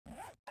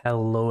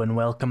Hello and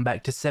welcome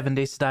back to 7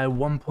 Days to Die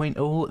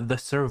 1.0, the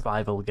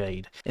survival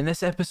guide. In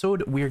this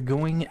episode, we're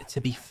going to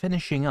be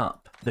finishing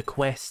up the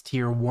quest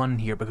tier 1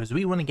 here because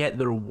we want to get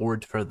the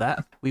reward for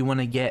that. We want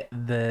to get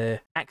the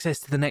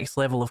access to the next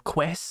level of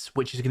quests,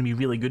 which is going to be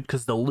really good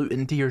because the loot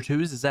in tier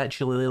 2s is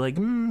actually like,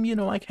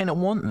 I kind of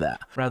want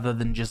that, rather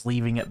than just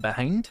leaving it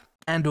behind.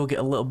 And we'll get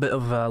a little bit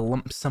of a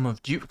lump sum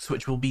of dukes,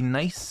 which will be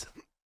nice.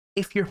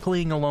 If you're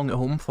playing along at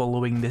home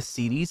following this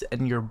series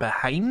and you're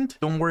behind,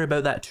 don't worry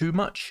about that too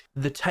much.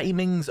 The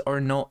timings are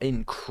not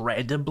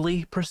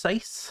incredibly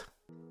precise.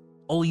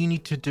 All you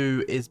need to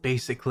do is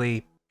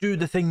basically do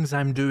the things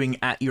I'm doing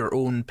at your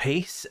own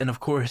pace, and of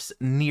course,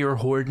 near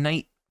Horde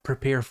Night,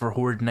 prepare for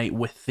Horde Night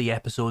with the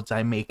episodes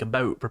I make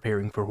about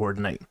preparing for Horde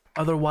Night.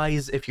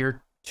 Otherwise, if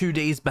you're 2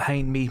 days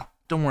behind me,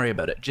 don't worry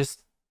about it.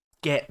 Just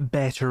get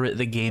better at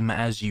the game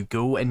as you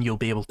go and you'll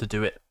be able to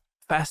do it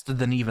faster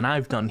than even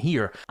I've done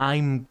here.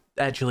 I'm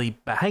actually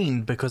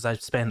behind because I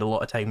spend a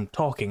lot of time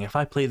talking. If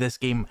I play this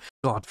game,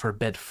 God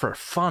forbid, for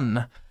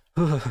fun,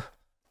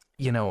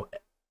 you know,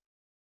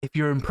 if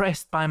you're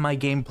impressed by my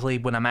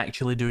gameplay when I'm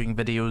actually doing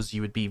videos,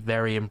 you would be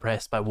very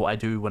impressed by what I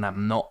do when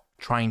I'm not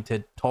trying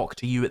to talk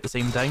to you at the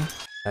same time.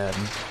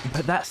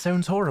 But that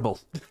sounds horrible.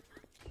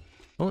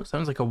 Well, it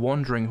sounds like a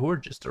wandering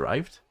horde just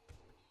arrived.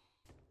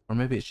 Or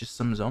maybe it's just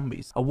some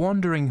zombies. A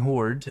wandering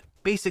horde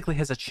basically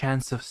has a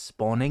chance of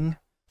spawning.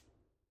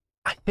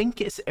 I think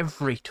it's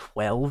every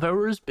 12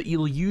 hours, but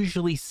you'll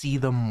usually see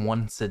them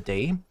once a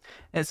day.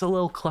 It's a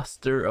little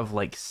cluster of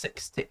like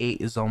 6 to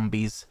 8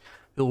 zombies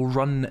who'll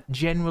run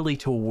generally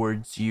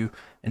towards you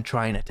and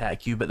try and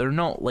attack you, but they're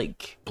not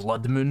like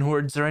blood moon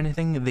hordes or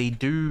anything. They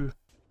do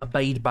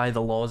abide by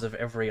the laws of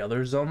every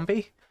other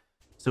zombie.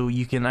 So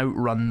you can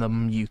outrun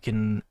them, you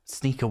can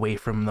sneak away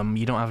from them,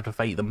 you don't have to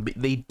fight them. But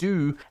they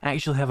do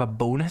actually have a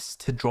bonus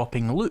to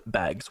dropping loot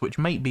bags, which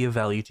might be of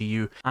value to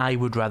you. I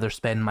would rather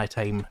spend my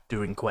time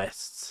doing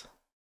quests.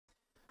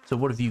 So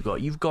what have you got?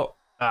 You've got...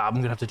 I'm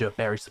going to have to do a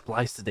buried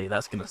supplies today,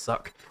 that's going to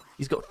suck.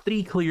 He's got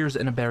 3 clears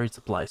and a buried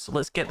supply, so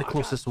let's get the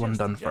closest one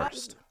done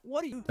first.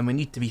 And we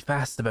need to be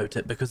fast about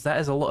it, because that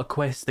is a lot of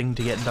questing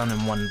to get done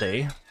in one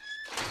day.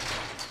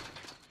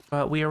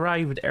 But we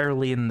arrived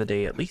early in the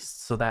day at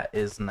least, so that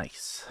is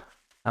nice.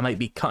 I might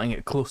be cutting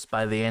it close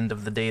by the end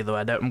of the day, though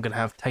I doubt I'm going to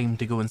have time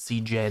to go and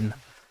see Jen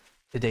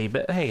today.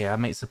 But hey, I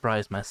might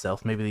surprise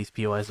myself. Maybe these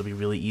POIs will be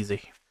really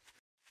easy.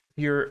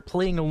 If you're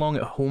playing along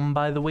at home,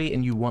 by the way,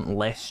 and you want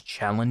less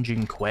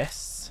challenging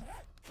quests,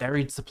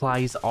 buried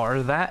supplies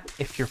are that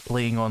if you're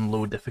playing on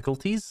low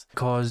difficulties,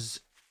 because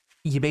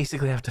you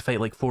basically have to fight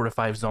like 4 to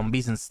 5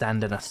 zombies and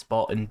stand in a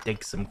spot and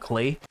dig some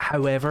clay.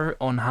 However,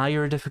 on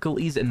higher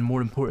difficulties and more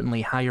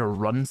importantly higher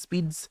run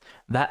speeds,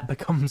 that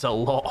becomes a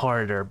lot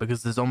harder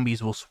because the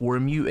zombies will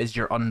swarm you as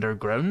you're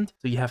underground.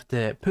 So you have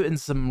to put in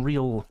some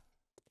real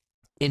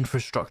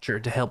infrastructure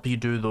to help you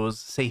do those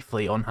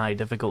safely on high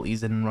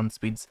difficulties and run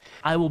speeds.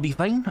 I will be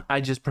fine, I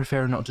just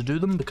prefer not to do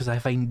them because I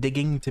find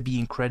digging to be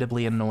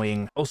incredibly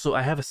annoying. Also,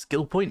 I have a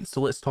skill point,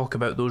 so let's talk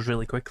about those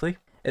really quickly.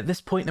 At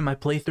this point in my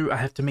playthrough, I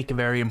have to make a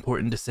very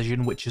important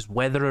decision, which is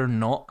whether or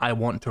not I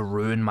want to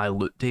ruin my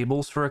loot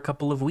tables for a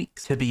couple of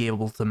weeks to be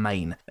able to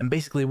mine. And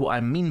basically what I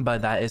mean by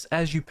that is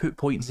as you put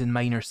points in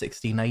Miner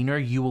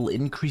 69er, you will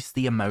increase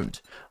the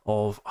amount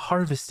of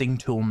harvesting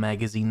tool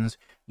magazines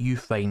you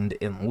find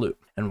in loot.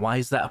 And why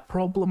is that a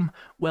problem?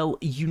 Well,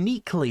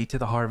 uniquely to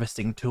the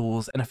harvesting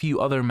tools and a few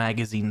other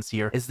magazines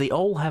here is they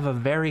all have a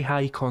very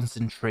high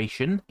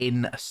concentration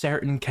in a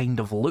certain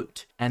kind of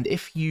loot, and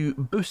if you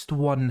boost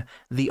one,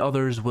 the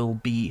others will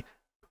be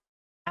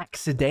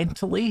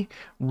accidentally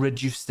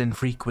reduced in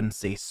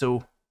frequency.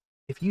 So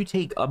if you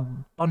take a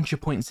bunch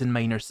of points in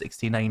Miner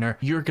 69er,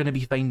 you're going to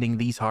be finding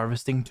these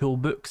harvesting tool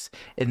books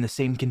in the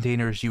same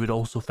containers you would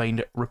also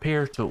find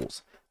repair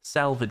tools,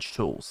 salvage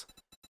tools,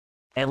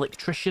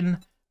 electrician,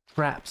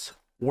 traps,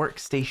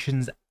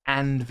 workstations,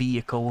 and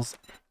vehicles,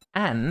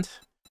 and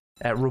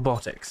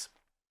robotics.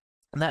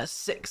 And that's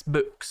 6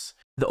 books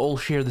that all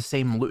share the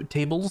same loot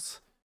tables,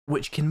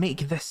 which can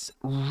make this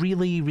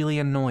really, really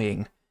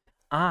annoying.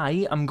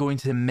 I am going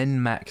to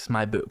min-max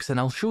my books, and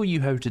I'll show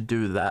you how to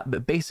do that,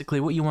 but basically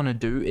what you want to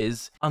do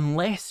is,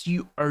 unless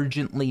you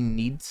urgently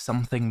need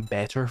something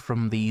better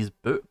from these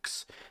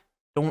books,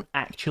 don't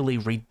actually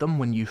read them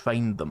when you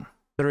find them.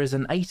 There is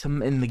an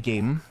item in the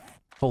game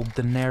called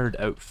the Nerd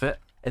Outfit,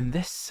 and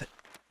this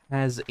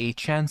has a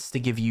chance to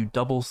give you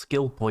double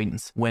skill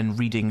points when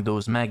reading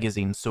those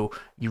magazines. So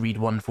you read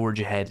one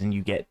Forge Ahead and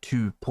you get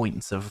 2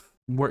 points of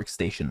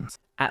workstations.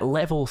 At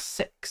level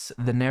 6,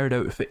 the Nerd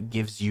Outfit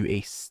gives you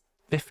a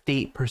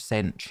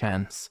 58%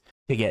 chance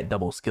to get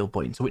double skill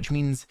points, which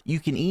means you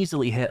can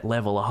easily hit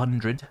level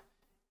 100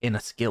 in a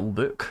skill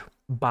book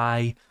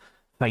by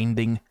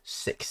finding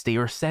 60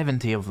 or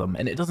 70 of them.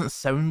 And it doesn't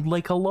sound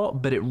like a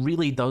lot, but it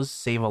really does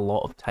save a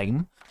lot of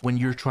time when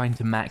you're trying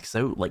to max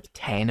out like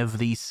 10 of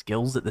these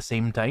skills at the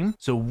same time.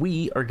 So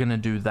we are going to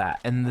do that.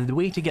 And the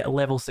way to get a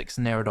level 6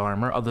 nerd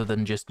armor, other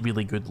than just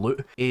really good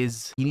loot,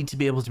 is you need to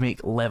be able to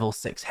make level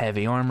 6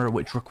 heavy armor,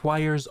 which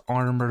requires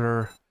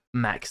armorer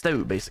maxed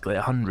out, basically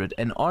 100.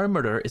 And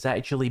Armorer is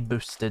actually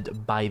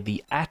boosted by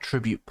the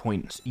attribute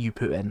points you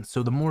put in.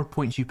 So the more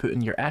points you put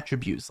in your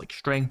attributes, like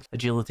strength,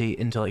 agility,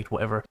 intellect,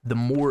 whatever, the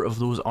more of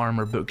those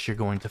armor books you're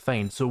going to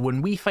find. So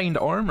when we find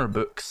armor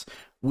books,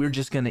 we're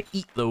just going to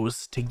eat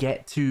those to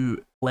get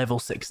to level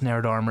 6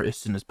 nerd armor as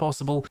soon as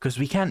possible, because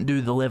we can't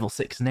do the level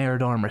 6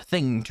 nerd armor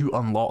thing to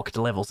unlock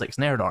the level 6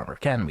 nerd armor,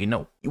 can we?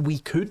 No. We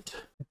could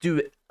do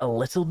it a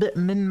little bit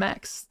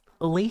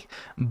min-maxly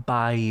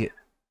by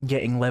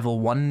getting level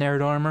 1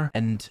 nerd armor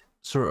and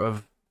sort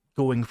of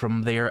going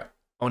from there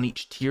on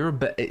each tier,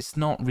 but it's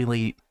not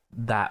really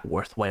that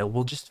worthwhile.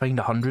 We'll just find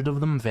 100 of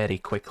them very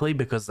quickly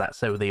because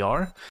that's how they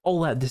are.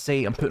 All that to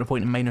say, I'm putting a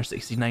point in minor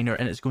 69er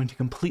and it's going to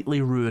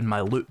completely ruin my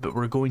loot, but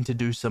we're going to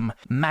do some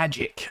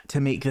magic to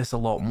make this a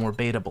lot more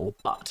bearable.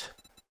 But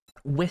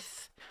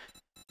with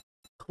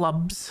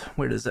clubs,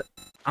 where is it?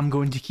 I'm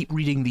going to keep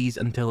reading these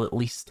until at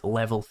least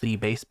level 3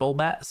 baseball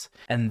bats,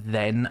 and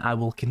then I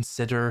will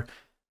consider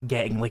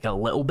getting like a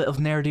little bit of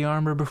nerdy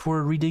armor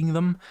before reading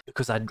them,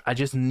 because I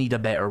just need a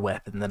better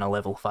weapon than a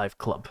level 5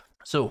 club.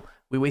 So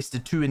we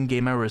wasted 2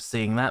 in-game hours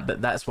saying that,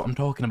 but that's what I'm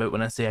talking about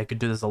when I say I could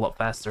do this a lot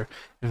faster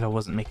if I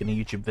wasn't making a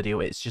YouTube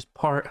video. It's just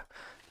part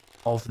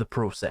of the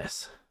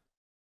process.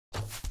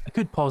 I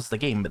could pause the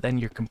game, but then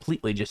you're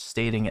completely just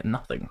staring at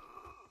nothing.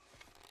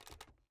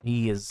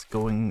 He is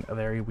going a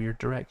very weird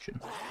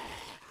direction.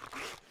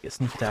 Get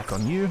sneak attack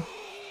on you.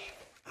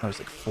 Oh, there's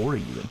like 4 of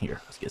you in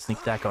here. Let's get sneak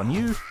attack on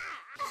you.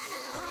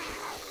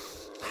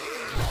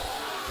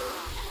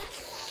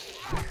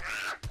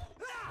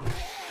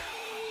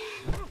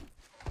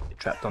 Get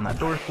trapped on that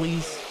door,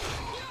 please.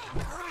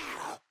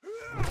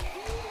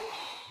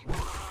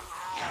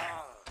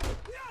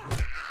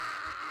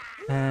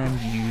 And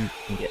you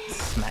can get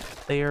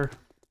smacked there.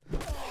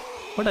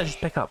 What did I just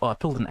pick up? Oh, I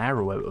pulled an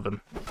arrow out of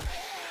him.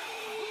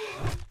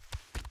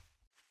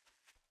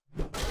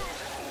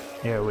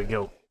 There we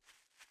go.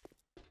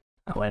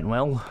 That went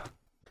well.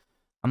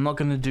 I'm not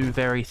going to do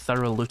very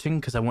thorough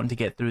looting because I want to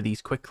get through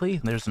these quickly.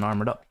 There's an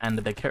armored up and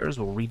the big hitters.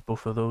 We'll read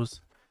both of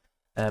those.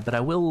 But I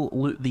will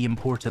loot the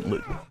important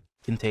loot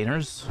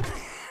containers.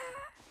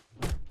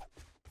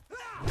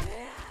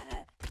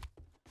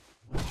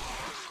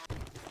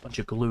 Bunch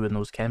of glue in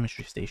those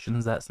chemistry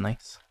stations. That's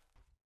nice.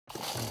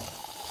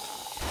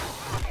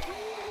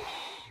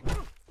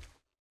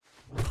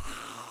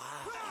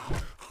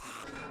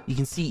 You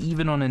can see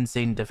even on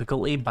insane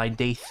difficulty, by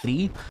day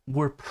 3,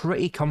 we're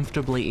pretty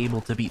comfortably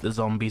able to beat the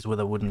zombies with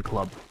a wooden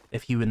club,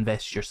 if you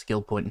invest your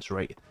skill points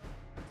right.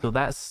 So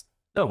that's...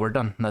 oh, we're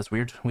done. That's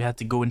weird. We had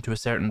to go into a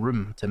certain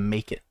room to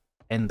make it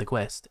end the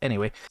quest.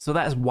 Anyway, so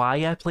that's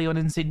why I play on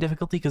insane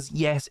difficulty, because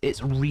yes,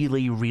 it's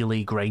really,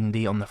 really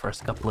grindy on the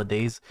first couple of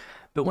days,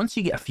 but once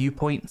you get a few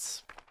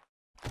points,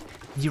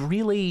 you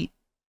really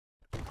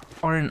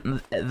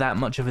aren't that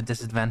much of a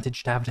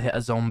disadvantage to have to hit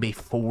a zombie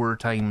 4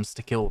 times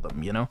to kill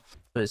them, you know?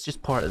 But it's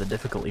just part of the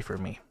difficulty for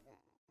me.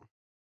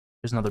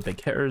 There's another big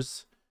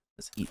hitters.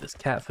 Let's eat this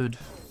cat food.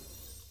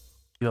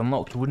 You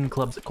unlocked wooden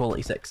clubs at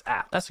quality 6.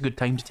 Ah, that's a good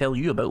time to tell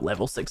you about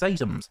level 6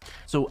 items.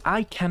 So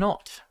I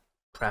cannot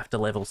craft a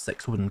level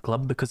 6 wooden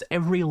club because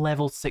every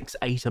level 6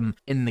 item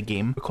in the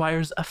game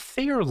requires a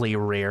fairly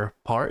rare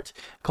part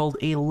called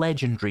a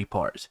legendary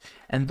part.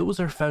 And those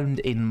are found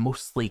in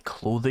mostly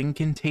clothing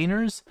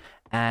containers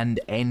and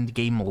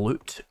endgame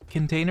loot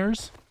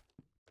containers,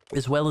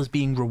 as well as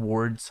being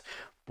rewards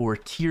for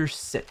tier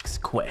 6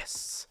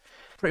 quests.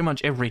 Pretty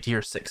much every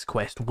tier 6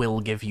 quest will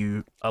give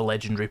you a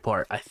legendary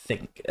part, I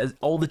think.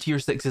 All the tier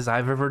 6s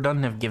I've ever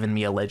done have given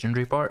me a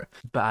legendary part,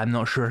 but I'm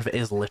not sure if it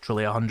is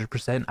literally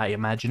 100%. I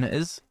imagine it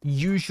is.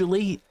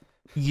 Usually,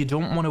 you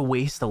don't want to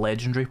waste a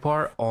legendary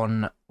part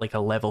on like a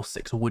level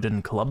 6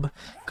 wooden club,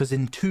 because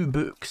in 2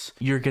 books,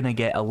 you're going to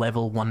get a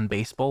level 1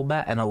 baseball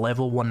bat, and a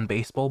level 1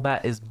 baseball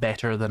bat is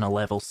better than a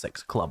level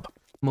 6 club.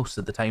 Most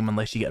of the time,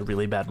 unless you get a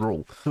really bad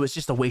roll. So it's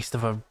just a waste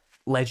of a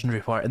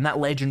legendary part, and that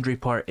legendary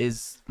part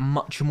is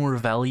much more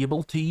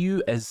valuable to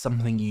you as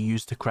something you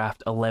use to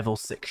craft a level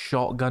 6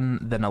 shotgun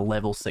than a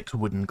level 6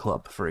 wooden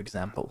club, for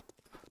example.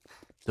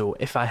 So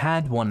if I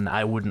had one,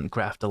 I wouldn't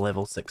craft a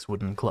level 6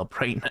 wooden club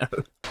right now.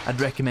 I'd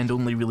recommend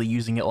only really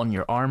using it on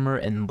your armor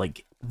and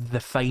like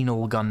the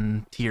final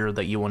gun tier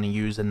that you want to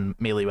use in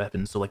melee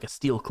weapons, so like a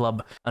steel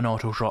club, an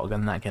auto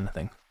shotgun, that kind of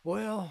thing.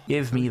 Well,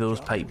 give me those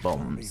pipe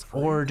bombs.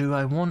 Or do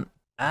I want...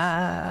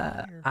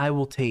 I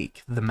will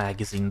take the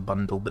magazine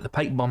bundle, but the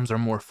pipe bombs are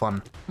more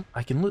fun.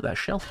 I can loot that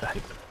shelf bag.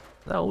 Has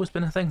that always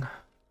been a thing?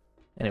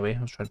 Anyway,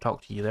 I was trying to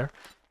talk to you there.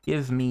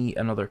 Give me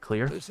another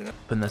clear.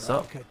 Open this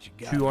up.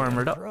 2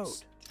 armored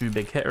ups, 2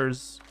 big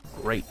hitters.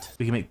 Great.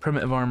 We can make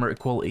primitive armor at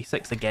quality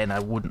 6. Again, I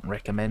wouldn't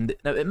recommend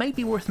it. Now, it might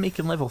be worth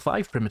making level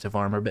 5 primitive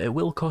armor, but it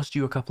will cost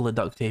you a couple of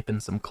duct tape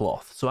and some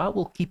cloth, so I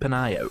will keep an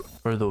eye out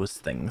for those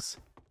things.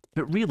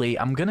 But really,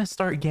 I'm gonna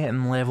start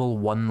getting level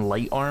 1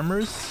 light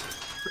armors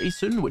pretty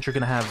soon, which are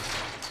going to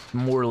have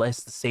more or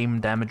less the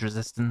same damage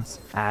resistance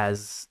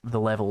as the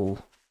level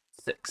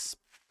 6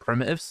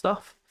 primitive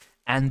stuff,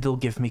 and they'll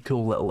give me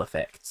cool little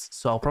effects.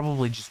 So I'll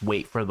probably just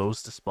wait for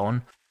those to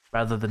spawn.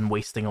 rather than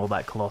wasting all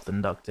that cloth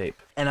and duct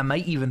tape. And I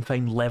might even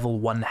find level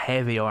 1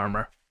 heavy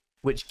armor,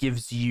 which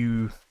gives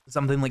you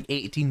something like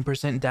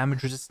 18%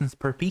 damage resistance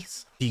per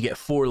piece. If you get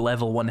 4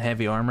 level 1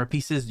 heavy armor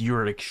pieces,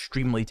 you're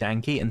extremely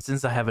tanky, and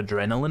since I have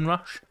Adrenaline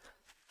Rush,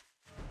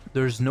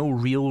 there's no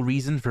real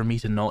reason for me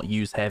to not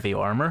use heavy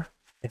armor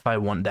if I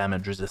want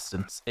damage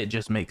resistance. It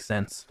just makes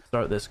sense.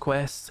 Start this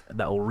quest,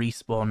 that'll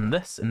respawn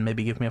this and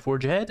maybe give me a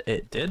forge ahead.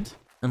 It did.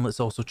 And let's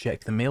also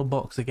check the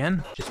mailbox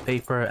again. Just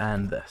paper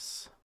and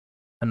this.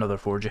 Another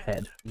forge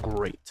ahead.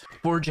 Great.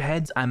 Forge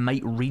aheads I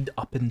might read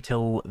up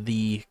until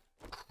the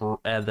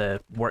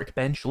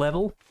workbench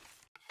level,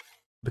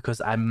 because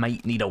I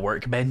might need a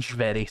workbench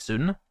very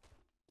soon.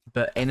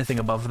 But anything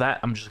above that,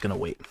 I'm just gonna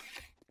wait.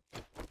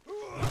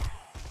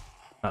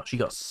 Oh, she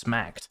got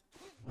smacked.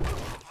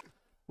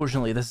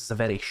 Fortunately, this is a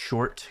very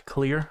short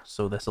clear,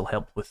 so this will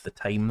help with the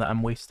time that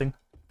I'm wasting.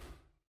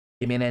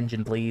 Give me an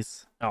engine,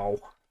 please. Oh.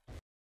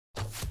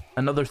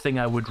 Another thing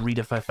I would read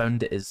if I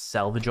found it is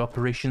salvage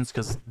operations,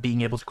 because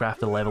being able to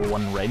craft a level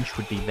 1 wrench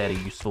would be very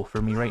useful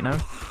for me right now.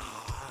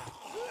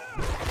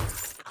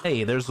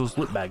 Hey, there's those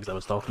loot bags I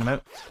was talking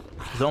about.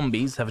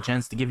 Zombies have a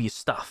chance to give you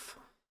stuff.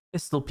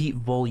 Pistol Pete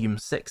Volume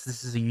 6.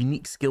 This is a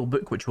unique skill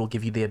book which will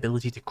give you the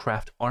ability to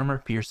craft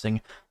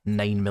armor-piercing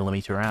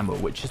 9mm ammo,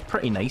 which is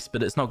pretty nice,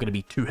 but it's not going to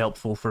be too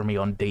helpful for me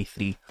on day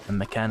 3. A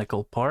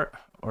mechanical part,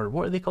 or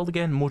what are they called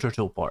again? Motor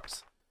tool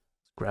parts.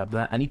 Let's grab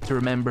that. I need to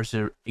remember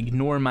to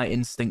ignore my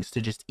instincts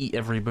to just eat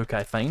every book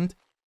I find.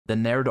 The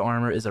Nerd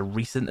Armor is a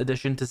recent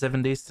addition to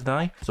 7 Days to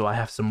Die, so I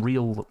have some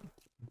real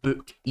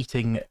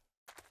book-eating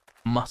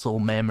muscle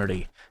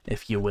memory,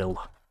 if you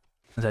will,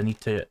 as I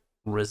need to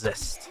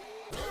resist.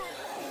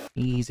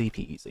 Easy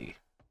peasy.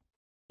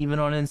 Even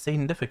on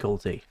insane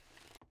difficulty.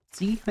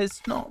 See,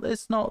 it's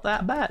not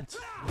that bad.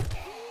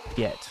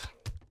 Yet.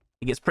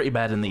 It gets pretty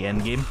bad in the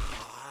end game,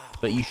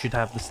 but you should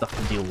have the stuff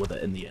to deal with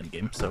it in the end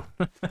game, so.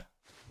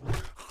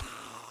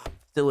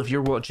 Still, if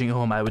you're watching at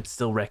home, I would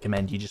still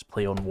recommend you just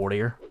play on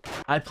Warrior.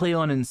 I play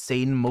on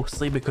Insane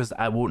mostly because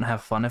I won't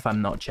have fun if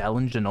I'm not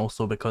challenged, and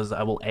also because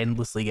I will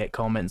endlessly get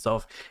comments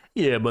of,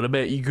 yeah, but I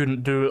bet you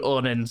couldn't do it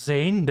on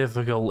Insane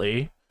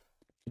difficulty.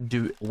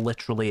 Do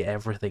literally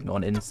everything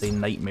on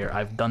Insane Nightmare.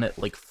 I've done it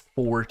like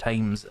 4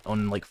 times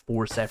on like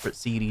 4 separate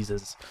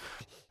series.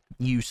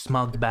 You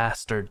smug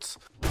bastards.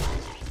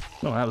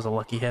 Oh, that was a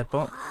lucky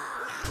headbutt.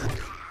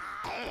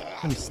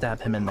 Let me stab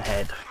him in the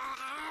head.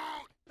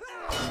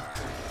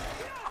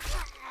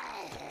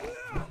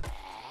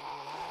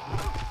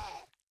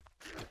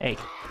 Hey,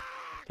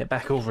 get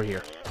back over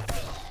here.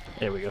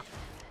 There we go.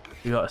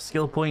 We got a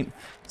skill point.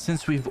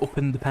 Since we've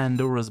opened the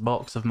Pandora's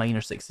box of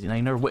Miner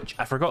 69er, which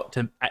I forgot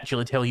to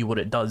actually tell you what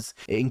it does.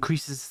 It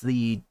increases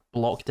the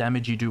block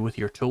damage you do with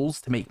your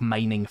tools to make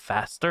mining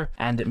faster,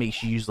 and it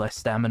makes you use less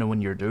stamina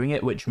when you're doing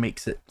it, which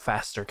makes it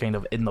faster kind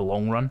of in the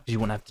long run, because you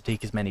won't have to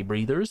take as many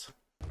breathers.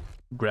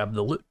 Grab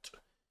the loot.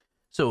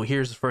 So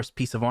here's the first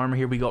piece of armor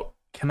here. We got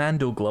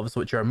Commando gloves,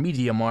 which are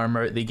medium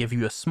armor. They give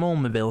you a small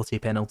mobility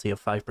penalty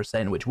of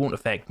 5%, which won't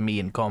affect me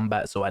in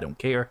combat, so I don't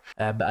care.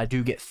 But I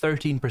do get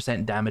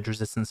 13% damage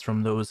resistance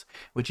from those,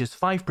 which is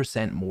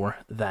 5% more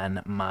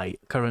than my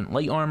current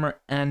light armor,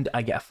 and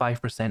I get a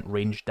 5%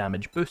 range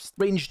damage boost.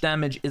 Range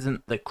damage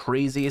isn't the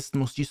craziest,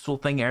 most useful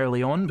thing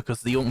early on,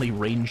 because the only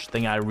range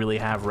thing I really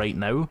have right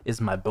now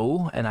is my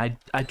bow, and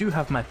I do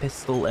have my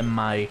pistol and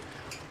my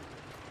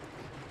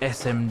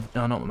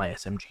no, not my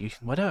SMG.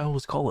 Why do I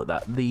always call it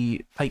that?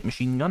 The pipe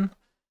machine gun.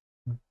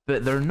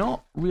 But they're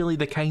not really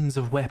the kinds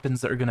of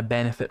weapons that are going to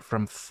benefit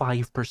from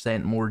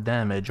 5% more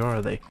damage, are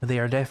they? They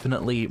are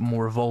definitely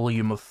more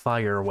volume of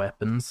fire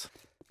weapons.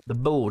 The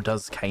bow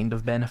does kind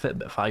of benefit,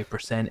 but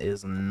 5%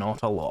 is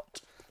not a lot.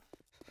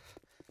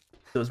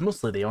 So it's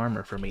mostly the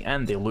armor for me,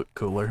 and they look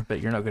cooler, but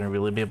you're not going to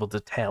really be able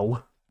to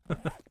tell.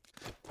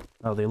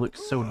 Oh, they look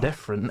so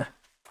different.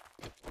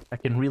 I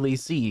can really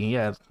see,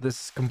 yeah,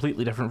 this is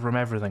completely different from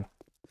everything.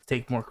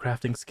 Take more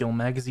crafting skill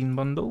magazine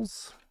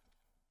bundles.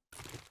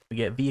 We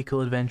get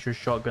vehicle adventures,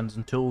 shotguns,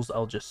 and tools.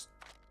 I'll just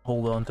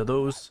hold on to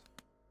those.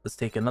 Let's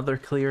take another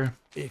clear.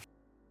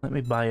 Let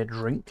me buy a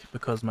drink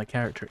because my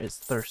character is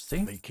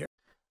thirsty.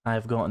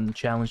 I've gotten the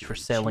challenge for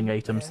selling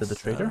items to the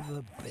trader.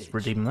 Let's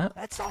redeem that.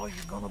 That's all you're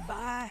gonna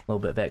buy? A little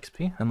bit of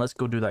XP, and let's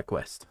go do that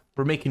quest.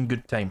 We're making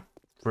good time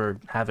for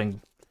having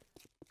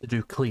to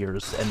do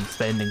clears and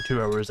spending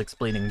 2 hours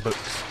explaining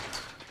books.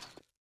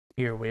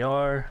 Here we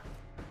are.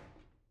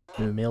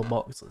 New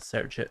mailbox, let's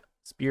search it.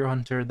 Spear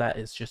Hunter, that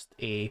is just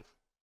a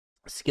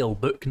skill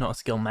book, not a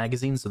skill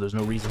magazine, so there's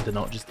no reason to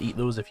not just eat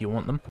those if you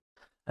want them.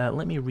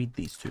 Let me read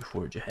these 2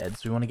 forge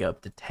aheads. We want to get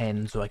up to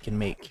 10 so I can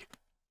make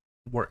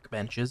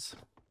workbenches.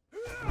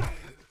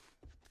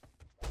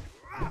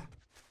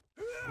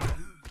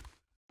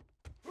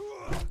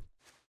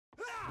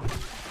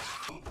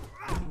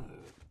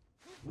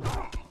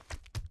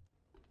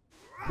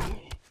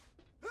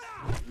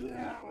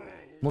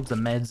 Loads of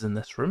meds in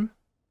this room.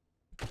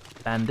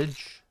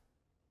 Bandage.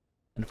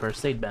 And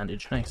first aid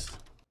bandage, nice.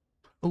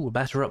 Oh, a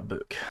batter up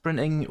book.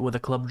 Sprinting with a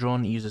club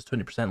drawn uses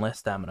 20% less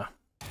stamina.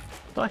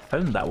 Oh, I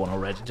found that one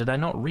already. Did I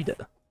not read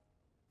it?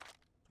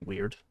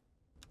 Weird.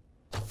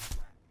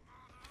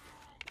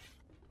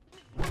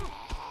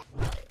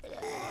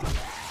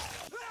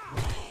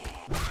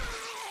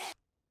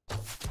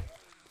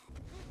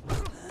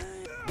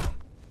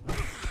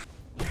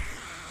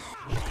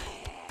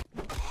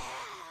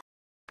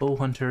 Bow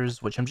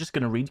hunters, which I'm just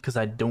going to read because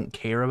I don't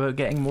care about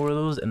getting more of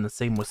those, and the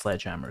same with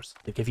sledgehammers.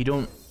 Like, if you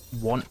don't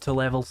want to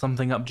level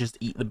something up, just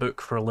eat the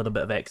book for a little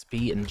bit of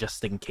XP, and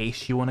just in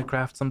case you want to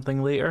craft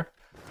something later.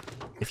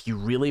 If you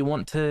really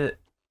want to,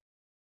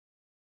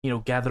 you know,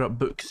 gather up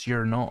books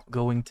you're not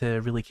going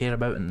to really care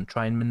about and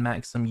try and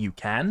min-max them, you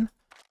can.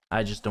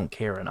 I just don't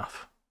care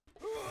enough.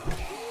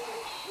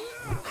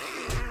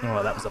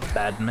 Oh, that was a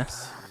bad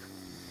miss.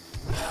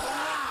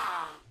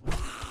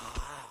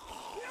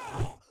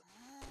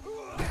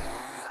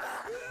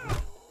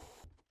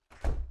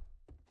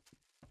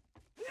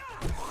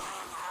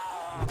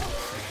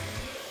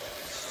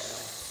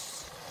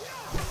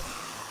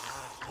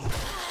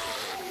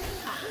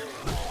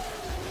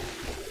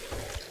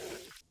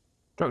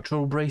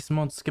 Structural brace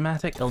mod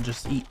schematic, I'll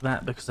just eat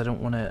that because I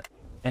don't want to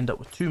end up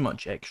with too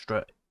much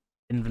extra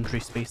inventory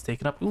space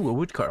taken up. Ooh, a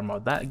woodcutter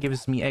mod. That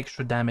gives me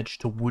extra damage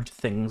to wood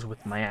things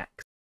with my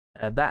axe.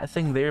 That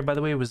thing there, by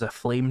the way, was a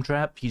flame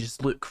trap. You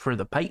just look for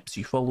the pipes,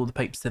 you follow the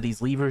pipes to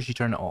these levers, you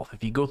turn it off.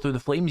 If you go through the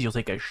flames, you'll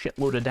take a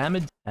shitload of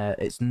damage.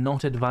 It's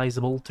not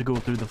advisable to go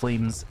through the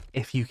flames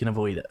if you can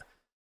avoid it.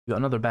 We've got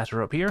another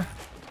batter up here.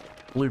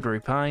 Blueberry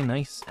pie,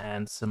 nice.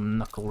 And some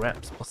knuckle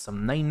wraps plus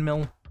some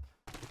 9mm.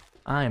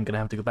 I am going to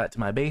have to go back to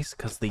my base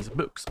because these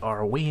books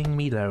are weighing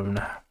me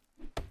down.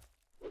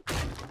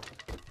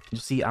 You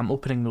see, I'm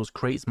opening those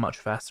crates much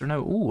faster now.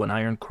 Ooh, an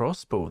iron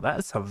crossbow.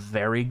 That's a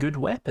very good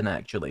weapon,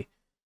 actually.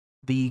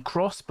 The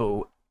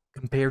crossbow,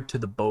 compared to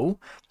the bow,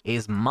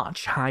 is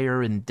much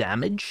higher in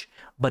damage,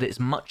 but it's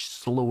much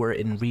slower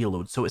in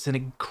reload. So it's an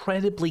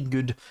incredibly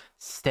good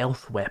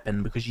stealth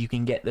weapon because you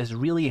can get this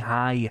really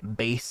high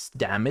base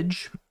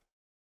damage,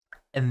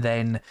 and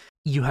then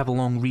you have a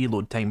long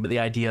reload time, but the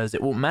idea is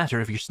it won't matter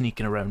if you're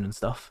sneaking around and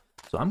stuff.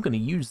 So I'm going to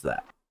use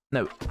that.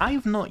 Now,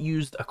 I've not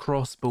used a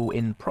crossbow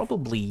in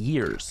probably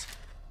years.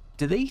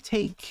 Do they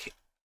take...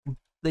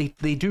 They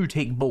do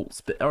take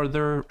bolts, but are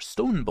there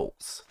stone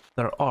bolts?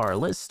 There are.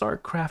 Let's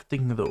start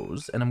crafting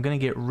those, and I'm going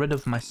to get rid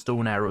of my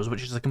stone arrows,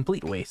 which is a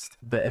complete waste.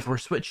 But if we're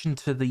switching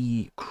to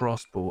the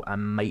crossbow, I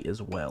might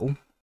as well.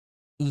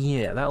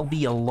 Yeah, that'll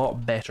be a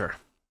lot better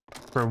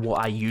for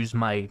what I use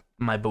my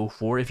bow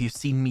for. If you've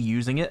seen me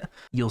using it,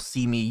 you'll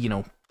see me, you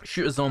know,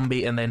 shoot a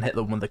zombie and then hit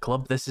them with the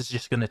club. This is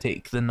just going to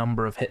take the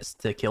number of hits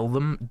to kill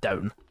them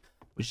down,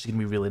 which is going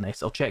to be really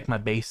nice. I'll check my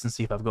base and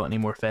see if I've got any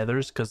more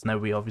feathers, because now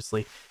we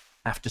obviously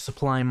have to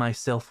supply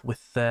myself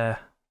with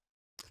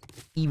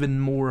even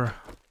more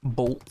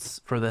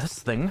bolts for this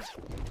thing.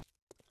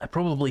 I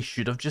probably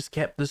should have just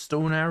kept the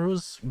stone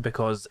arrows,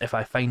 because if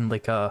I find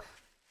like a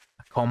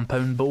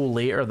compound bow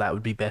later, that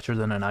would be better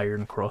than an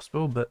iron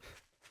crossbow, but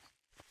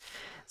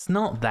it's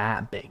not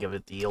that big of a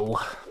deal.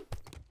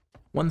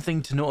 One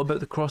thing to note about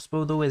the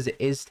crossbow though is it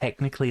is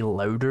technically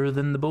louder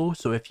than the bow,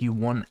 so if you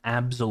want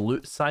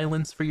absolute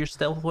silence for your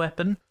stealth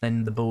weapon,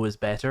 then the bow is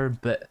better,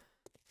 but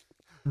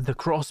the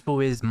crossbow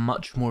is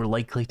much more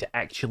likely to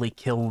actually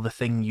kill the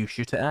thing you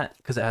shoot it at,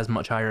 because it has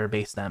much higher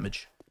base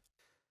damage.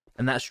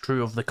 And that's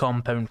true of the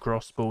compound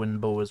crossbow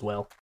and bow as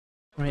well.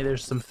 Right,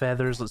 there's some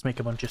feathers. Let's make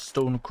a bunch of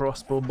stone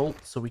crossbow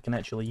bolts so we can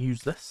actually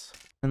use this.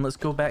 And let's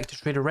go back to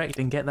Trader Rect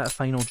and get that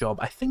final job.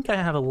 I think I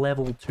have a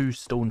level 2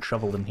 stone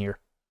shovel in here.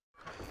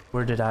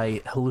 Where did I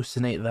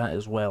hallucinate that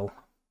as well?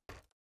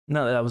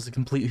 No, that was a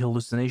complete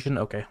hallucination.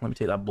 Okay, let me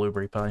take that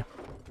blueberry pie.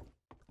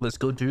 Let's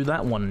go do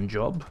that one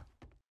job.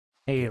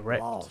 Hey,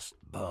 Rect. Lost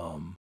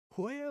bum.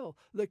 Well,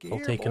 look here,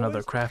 We'll take boys.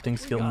 another crafting We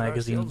skill got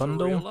magazine ourselves a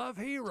bundle. real-life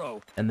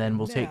hero. And then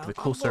we'll take Now, the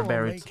closer although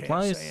buried they can't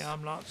supplies. say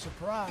I'm not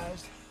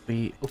surprised.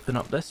 We open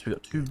up this, we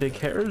got 2 big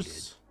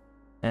hitters.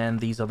 And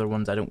these other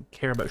ones, I don't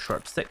care about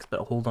sharp sticks, but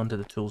I'll hold on to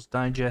the tools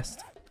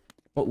digest.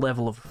 What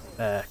level of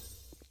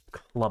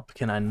club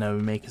can I now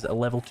make? Is it a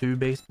level 2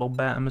 baseball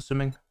bat, I'm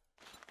assuming?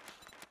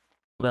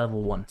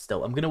 Level 1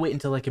 still. I'm going to wait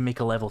until I can make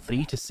a level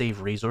 3 to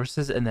save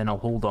resources, and then I'll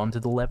hold on to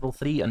the level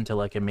 3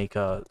 until I can make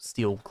a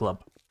steel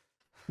club.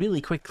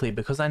 Really quickly,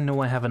 because I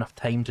know I have enough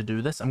time to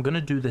do this, I'm going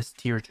to do this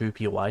tier 2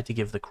 POI to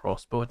give the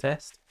crossbow a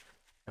test,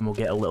 and we'll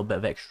get a little bit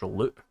of extra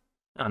loot.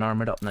 And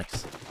armored up,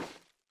 nice.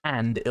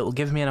 And it'll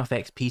give me enough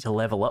XP to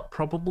level up,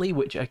 probably,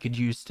 which I could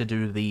use to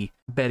do the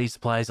berry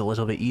supplies a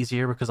little bit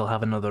easier, because I'll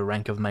have another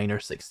rank of miner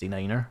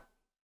 69er.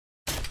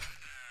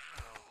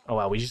 Oh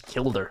wow, we just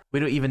killed her. We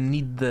don't even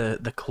need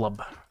the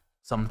club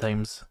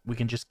sometimes. We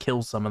can just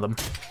kill some of them.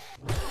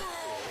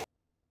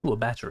 Ooh, a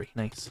battery,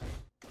 nice.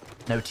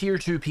 Now, tier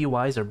 2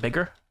 POIs are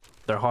bigger,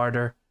 they're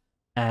harder,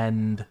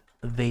 and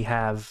they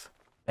have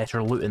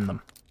better loot in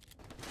them.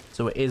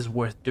 So it is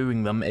worth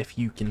doing them if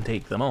you can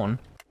take them on.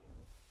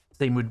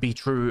 Same would be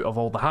true of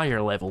all the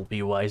higher level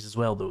POIs as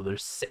well, though.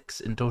 There's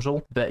 6 in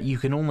total, but you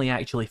can only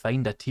actually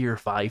find a tier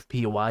 5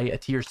 POI. A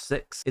tier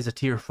 6 is a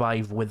tier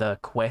 5 with a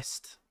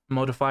quest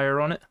modifier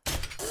on it.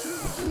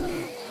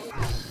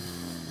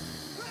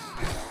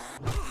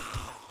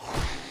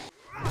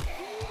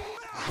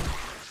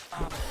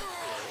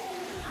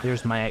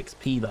 There's my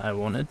XP that I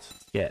wanted.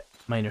 Get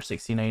minor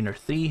 69 or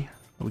 3.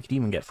 We could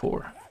even get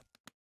 4.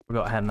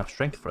 Forgot I had enough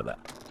strength for that.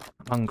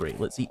 I'm hungry.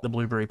 Let's eat the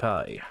blueberry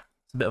pie.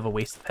 It's a bit of a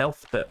waste of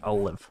health, but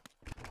I'll live.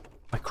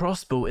 My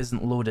crossbow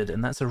isn't loaded,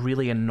 and that's a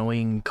really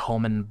annoying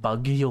common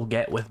bug you'll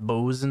get with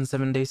bows in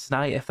 7 Days to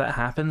Die. If that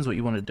happens, what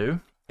you want to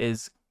do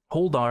is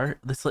hold R.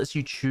 This lets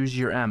you choose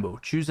your ammo.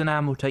 Choose an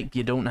ammo type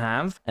you don't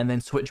have, and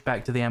then switch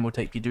back to the ammo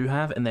type you do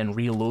have, and then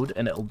reload,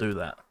 and it'll do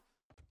that.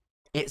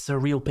 It's a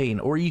real pain.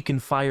 Or you can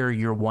fire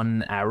your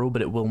one arrow,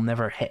 but it will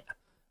never hit,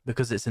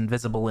 because it's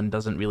invisible and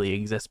doesn't really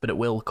exist, but it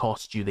will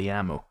cost you the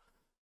ammo.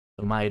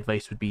 So my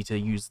advice would be to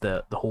use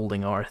the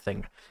holding R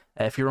thing.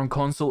 If you're on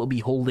console, it'll be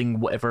holding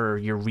whatever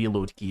your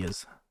reload key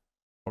is.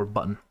 Or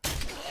button.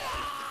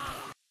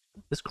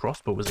 This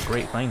crossbow was a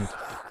great find.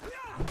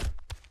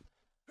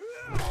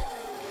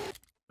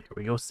 Here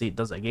we go, see it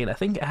does it again. I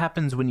think it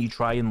happens when you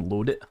try and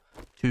load it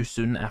too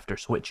soon after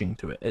switching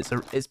to it.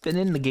 It's been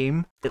in the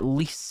game at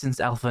least since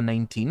Alpha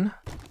 19.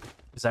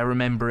 Because I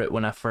remember it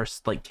when I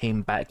first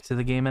came back to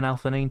the game in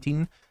Alpha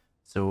 19.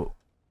 So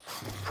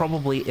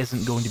probably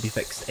isn't going to be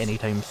fixed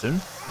anytime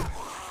soon.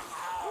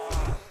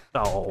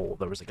 Oh,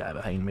 there was a guy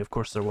behind me. Of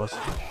course there was.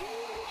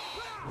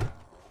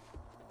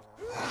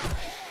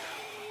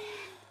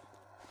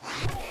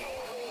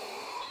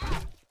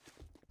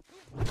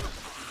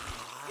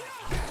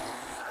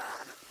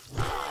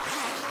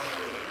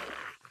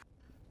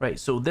 Right,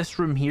 so this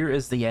room here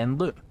is the end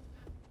loop.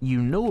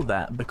 You know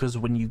that because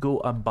when you go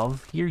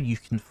above here, you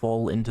can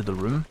fall into the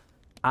room.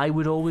 I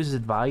would always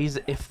advise,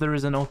 if there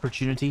is an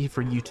opportunity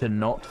for you to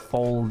not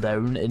fall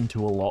down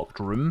into a locked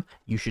room,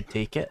 you should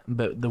take it.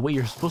 But the way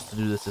you're supposed to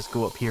do this is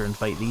go up here and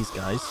fight these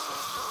guys.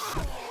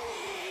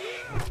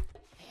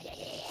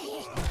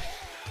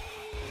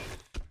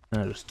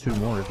 There's 2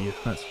 more of you.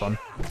 That's fun.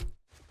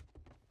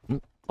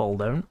 Fall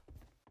down.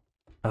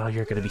 Oh,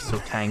 you're gonna be so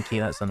tanky.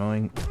 That's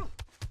annoying.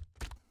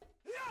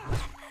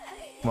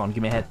 Come on,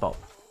 give me a head pop.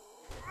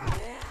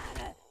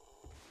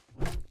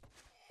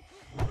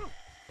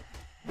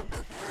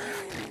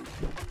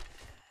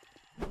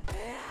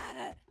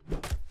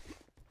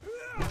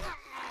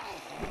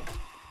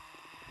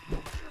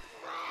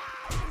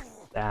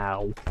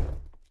 Ow.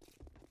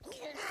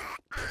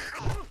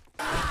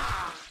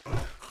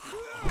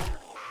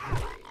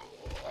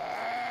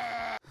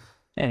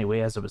 Anyway,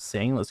 as I was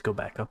saying, let's go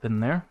back up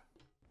in there.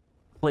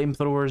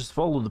 Flamethrowers,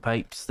 follow the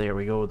pipes. There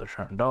we go, they're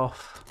turned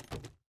off.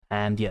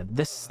 And yeah,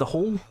 the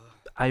hole,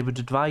 I would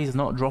advise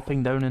not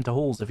dropping down into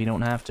holes if you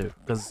don't have to,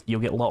 because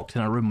you'll get locked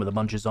in a room with a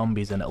bunch of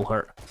zombies and it'll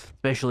hurt.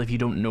 Especially if you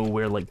don't know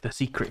where the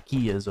secret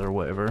key is or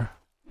whatever.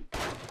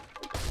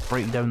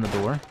 Break down the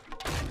door.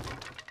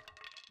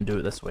 And do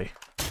it this way.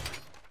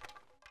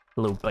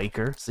 Hello,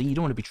 biker. See, you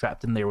don't want to be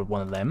trapped in there with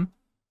one of them.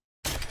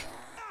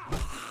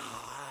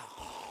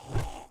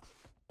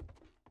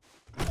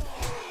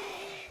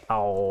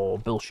 Oh,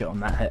 bullshit on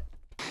that hit.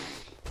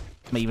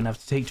 May even have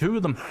to take 2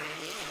 of them.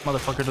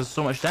 Motherfucker does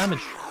so much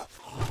damage.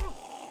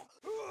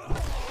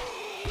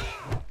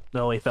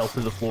 No, he fell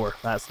through the floor.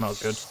 That's not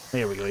good.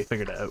 There we go, he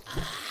figured it out.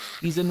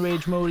 He's in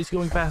rage mode, he's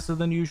going faster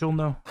than usual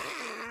now.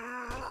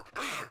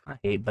 I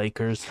hate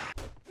bikers.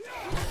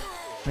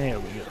 There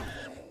we go.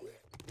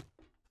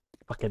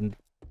 Fucking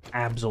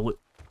absolute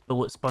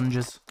bullet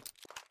sponges.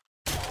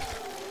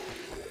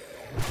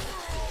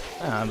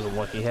 Ah, that was a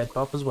lucky head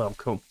pop as well.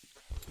 Cool.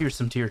 Here's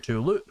some tier 2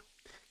 loot.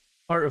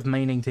 Art of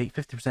mining, take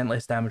 50%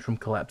 less damage from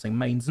collapsing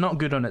mines. Not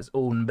good on its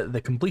own, but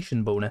the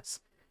completion bonus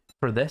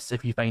for this,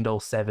 if you find all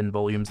 7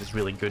 volumes, is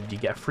really good. You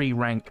get a free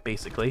rank,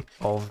 basically,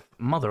 of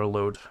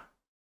Motherload.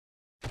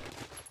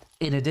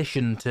 In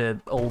addition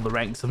to all the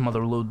ranks of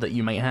Motherload that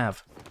you might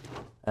have.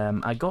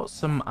 I got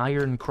some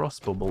iron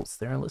crossbow bolts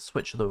there. Let's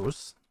switch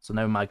those. So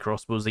now my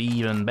crossbow's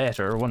even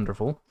better.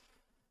 Wonderful.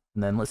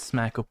 And then let's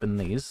smack open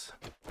these.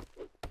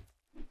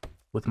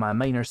 With my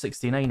minor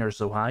 69er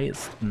so high,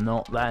 it's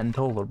not that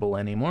intolerable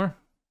anymore.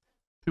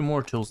 2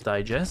 more tools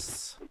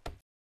digests.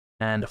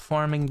 And a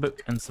farming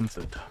book and some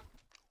food.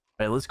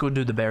 Right, let's go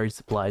do the buried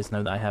supplies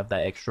now that I have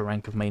that extra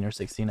rank of minor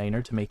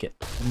 69er to make it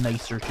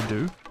nicer to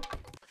do.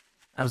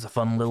 That was a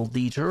fun little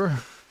detour.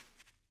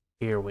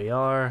 Here we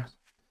are.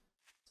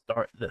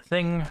 Start the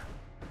thing.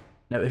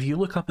 Now, if you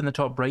look up in the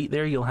top right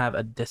there, you'll have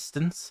a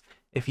distance.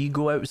 If you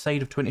go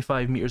outside of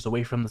 25 meters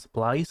away from the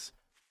supplies,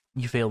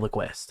 you fail the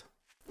quest.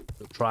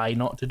 So try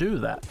not to do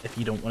that if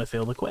you don't want to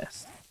fail the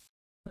quest.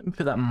 Let me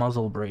put that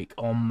muzzle brake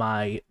on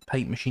my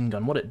pipe machine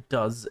gun. What it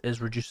does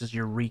is reduces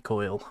your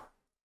recoil.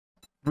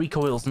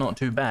 Recoil's not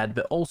too bad,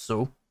 but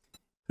also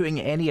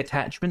putting any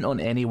attachment on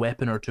any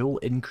weapon or tool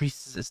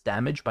increases its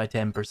damage by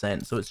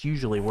 10%, so it's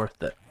usually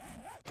worth it.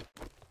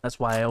 That's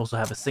why I also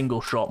have a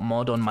single shot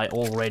mod on my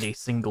already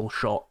single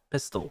shot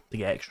pistol to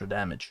get extra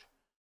damage.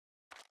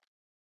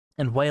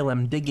 And while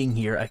I'm digging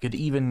here, I could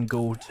even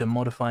go to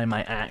modify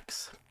my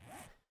axe.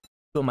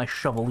 Got my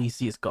shovel, you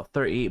see it's got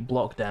 38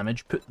 block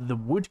damage, put the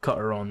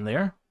woodcutter on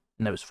there,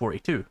 and now it's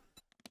 42.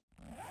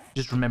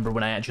 Just remember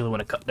when I actually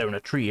want to cut down a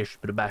tree, I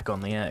should put it back on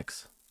the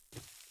axe.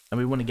 And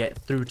we want to get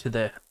through to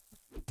the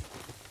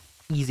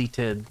easy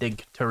to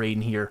dig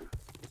terrain here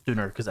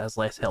sooner because it has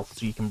less health,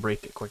 so you can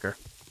break it quicker.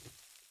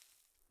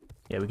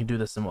 Yeah, we can do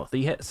this in what,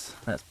 3 hits?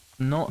 That's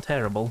not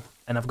terrible.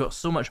 And I've got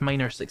so much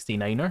minor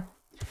 69er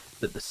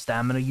that the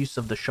stamina use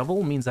of the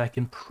shovel means I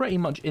can pretty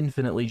much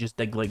infinitely just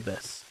dig like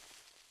this.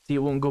 See, it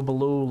won't go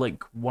below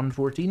like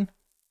 114.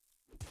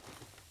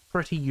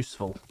 Pretty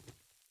useful.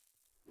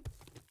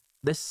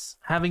 This,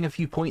 having a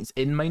few points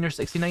in minor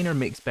 69er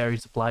makes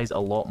buried supplies a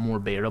lot more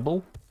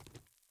bearable.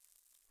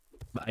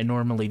 But I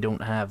normally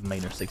don't have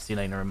minor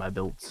 69er in my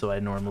build, so I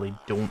normally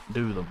don't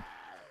do them.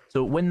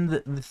 So when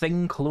the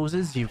thing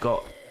closes, you've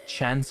got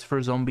chance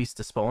for zombies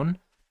to spawn.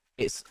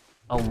 It's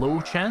a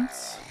low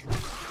chance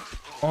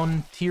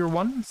on tier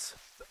 1s.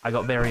 I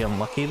got very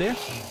unlucky there.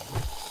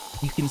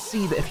 You can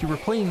see that if you were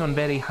playing on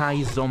very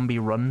high zombie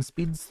run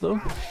speeds though,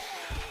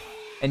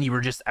 and you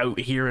were just out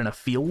here in a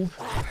field,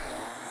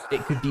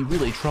 it could be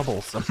really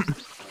troublesome.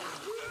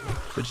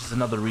 Which is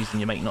another reason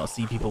you might not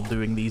see people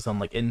doing these on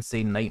like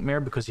Insane Nightmare,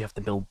 because you have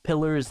to build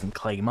pillars and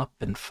climb up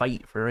and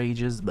fight for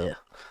ages. But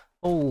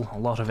a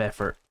lot of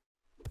effort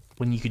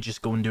when you could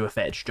just go and do a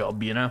fetch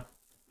job, you know?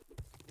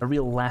 A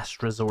real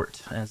last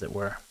resort, as it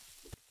were.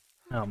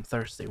 Oh, I'm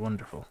thirsty,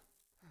 wonderful.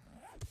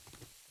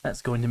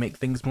 That's going to make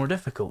things more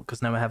difficult,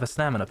 because now I have a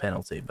stamina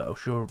penalty, but I'm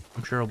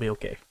sure I'll be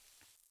okay.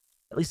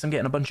 At least I'm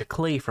getting a bunch of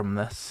clay from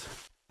this.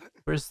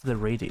 Where's the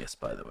radius,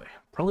 by the way?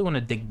 Probably want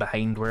to dig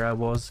behind where I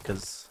was,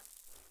 because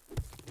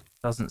it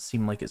doesn't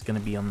seem like it's going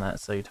to be on that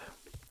side.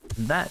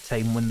 And that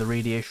time, when the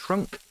radius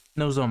shrunk,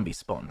 no zombies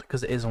spawned,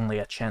 because it is only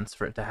a chance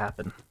for it to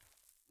happen.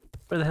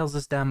 Where the hell's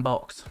this damn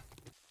box?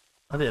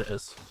 Oh, there it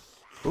is.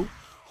 Oh,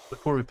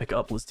 before we pick it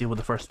up, let's deal with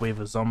the first wave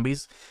of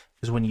zombies,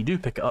 because when you do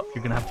pick it up,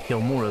 you're going to have to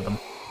kill more of them.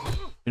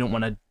 You don't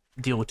want to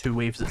deal with 2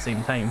 waves at the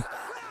same time.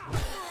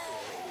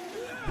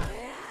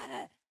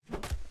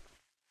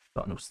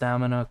 Got no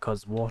stamina,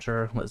 cause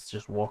water. Let's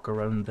just walk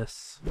around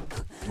this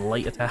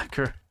light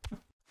attacker.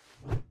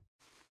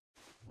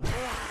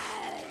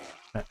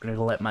 I'm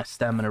gonna let my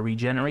stamina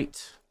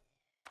regenerate,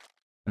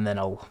 and then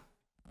I'll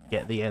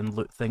get the end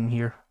loot thing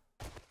here.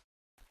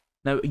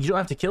 Now, you don't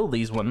have to kill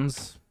these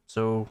ones,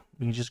 so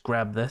we can just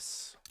grab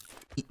this,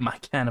 eat my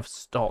can of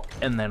stock,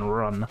 and then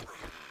run.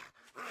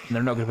 And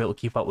they're not going to be able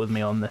to keep up with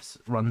me on this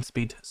run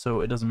speed,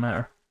 so it doesn't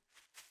matter.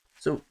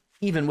 So,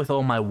 even with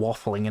all my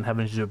waffling and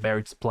having to do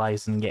buried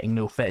supplies and getting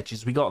no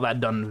fetches, we got that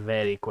done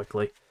very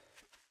quickly.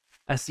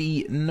 I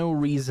see no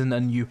reason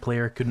a new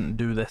player couldn't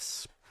do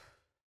this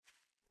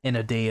in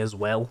a day as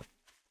well.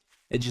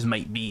 It just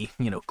might be,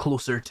 you know,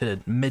 closer to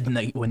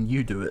midnight when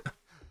you do it.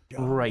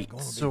 Right,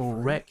 so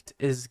Wrecked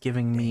is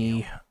giving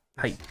me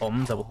pipe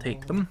bombs. I will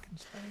take them.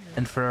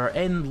 And for our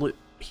end loot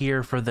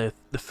here, for the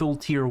full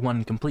tier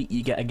 1 complete,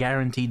 you get a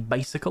guaranteed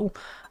bicycle.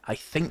 I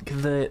think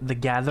the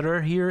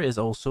gatherer here is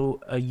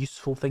also a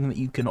useful thing that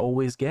you can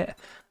always get.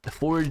 The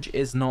forge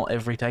is not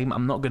every time.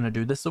 I'm not going to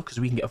do this though, because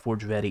we can get a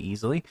forge very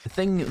easily. The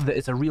thing that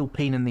is a real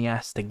pain in the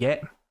ass to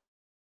get,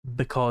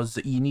 because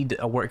you need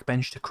a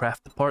workbench to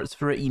craft the parts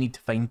for it, you need to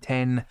find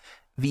 10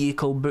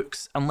 vehicle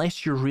books,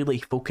 unless you're really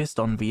focused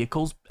on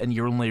vehicles, and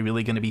you're only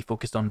really going to be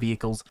focused on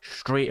vehicles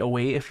straight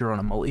away if you're on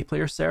a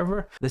multiplayer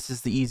server. This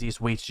is the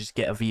easiest way to just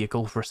get a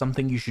vehicle for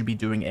something you should be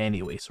doing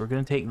anyway, so we're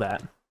going to take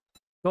that.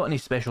 Got any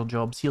special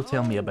jobs? He'll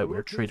tell me about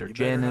where Trader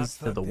Jen is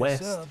to the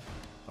west.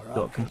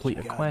 Got to complete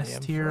a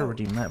quest here,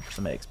 redeem that for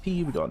some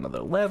XP. We got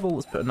another level.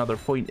 Let's put another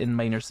point in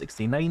minor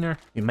 69er.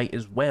 We might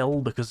as well,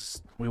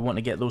 because we want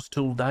to get those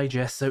tool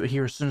digests out of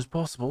here as soon as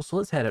possible, so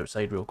let's head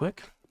outside real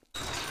quick.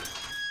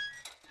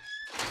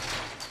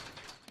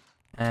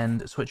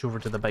 And switch over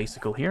to the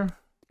bicycle here.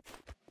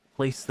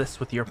 Place this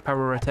with your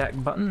power attack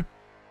button.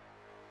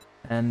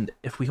 And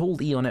if we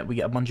hold E on it, we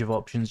get a bunch of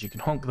options. You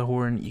can honk the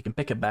horn, you can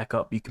pick it back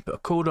up, you can put a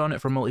code on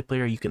it for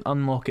multiplayer, you can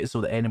unlock it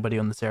so that anybody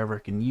on the server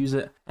can use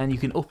it, and you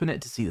can open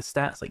it to see the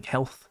stats like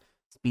health,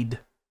 speed,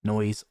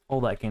 noise,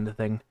 all that kind of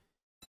thing.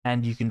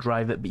 And you can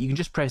drive it, but you can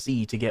just press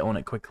E to get on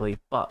it quickly.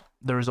 But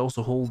there is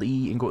also hold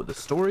E and go to the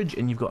storage,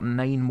 and you've got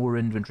 9 more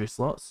inventory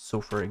slots.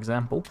 So for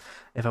example,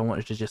 if I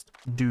wanted to just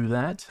do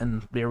that,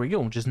 and there we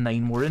go, just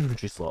 9 more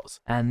inventory slots.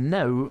 And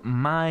now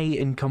my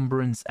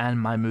encumbrance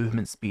and my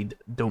movement speed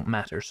don't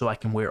matter. So I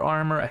can wear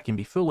armor, I can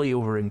be fully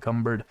over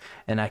encumbered,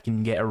 and I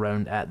can get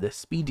around at this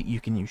speed. You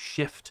can use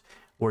shift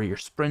or your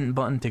sprint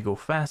button to go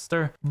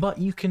faster, but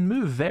you can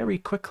move very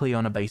quickly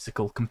on a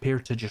bicycle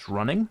compared to just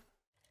running.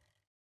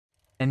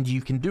 And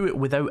you can do it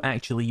without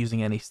actually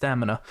using any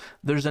stamina.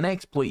 There's an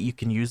exploit you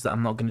can use that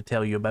I'm not going to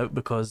tell you about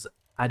because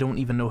I don't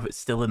even know if it's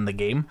still in the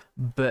game,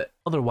 but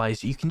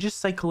otherwise you can just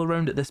cycle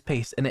around at this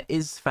pace, and it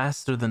is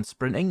faster than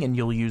sprinting, and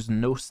you'll use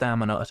no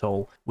stamina at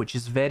all, which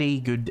is very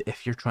good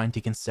if you're trying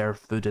to conserve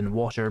food and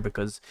water,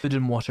 because food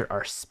and water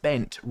are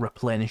spent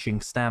replenishing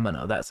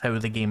stamina. That's how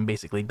the game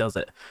basically does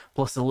it.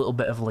 Plus a little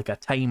bit of like a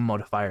time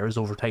modifier, as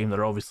over time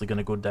they're obviously going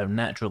to go down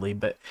naturally,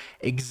 but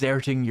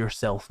exerting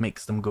yourself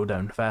makes them go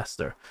down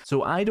faster.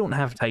 So I don't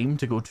have time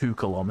to go 2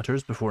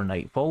 kilometers before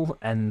nightfall,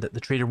 and the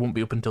trader won't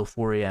be open till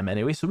 4 AM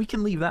anyway, so we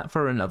can leave that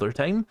for another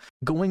time.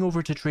 Going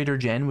over to Trader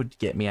Jen would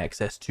get me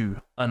access to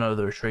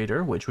another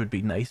trader, which would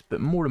be nice, but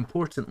more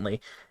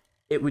importantly,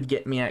 it would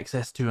get me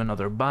access to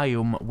another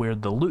biome where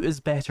the loot is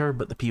better,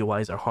 but the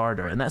POIs are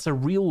harder. And that's a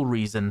real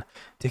reason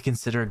to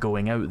consider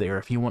going out there.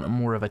 If you want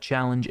more of a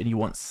challenge and you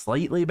want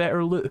slightly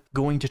better loot,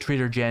 going to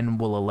Trader Jen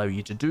will allow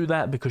you to do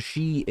that because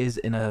she is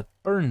in a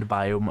burned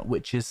biome,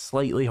 which is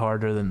slightly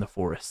harder than the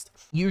forest.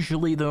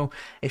 Usually though,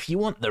 if you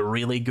want the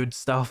really good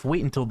stuff,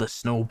 wait until the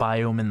snow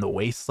biome in the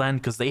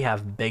wasteland because they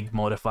have big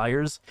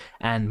modifiers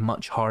and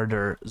much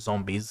harder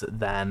zombies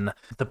than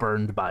the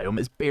burned biome.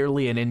 It's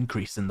barely an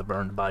increase in the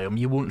burned biome.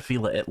 You won't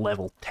feel it at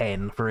level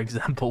 10, for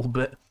example,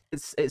 but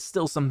it's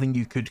still something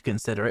you could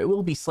consider. It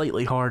will be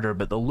slightly harder,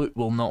 but the loot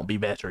will not be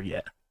better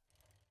yet.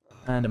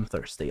 And I'm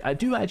thirsty. I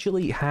do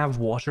actually have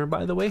water,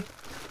 by the way.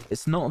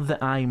 It's not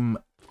that I'm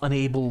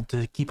unable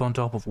to keep on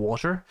top of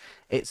water,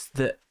 it's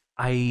that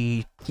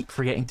I keep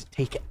forgetting to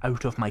take it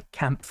out of my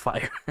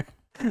campfire.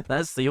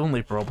 That's the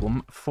only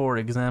problem. For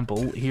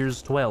example,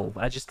 here's 12.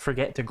 I just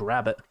forget to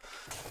grab it.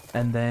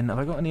 And then, have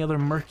I got any other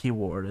murky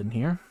water in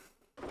here?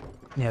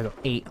 Yeah, I got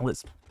 8.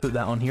 Let's put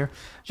that on here.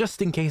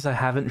 Just in case I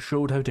haven't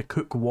showed how to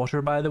cook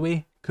water, by the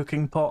way.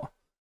 Cooking pot,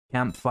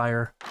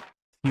 campfire,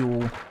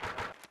 fuel,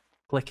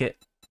 click it,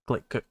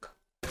 click cook.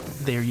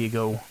 There you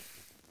go.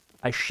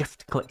 I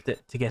shift-clicked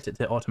it to get it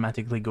to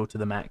automatically go to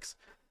the max.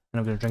 And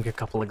I'm going to drink a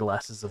couple of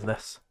glasses of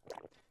this.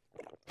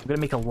 I'm going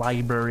to make a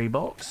library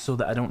box so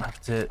that I don't have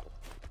to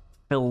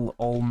fill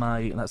all my...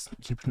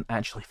 You can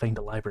actually find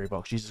a library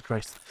box, Jesus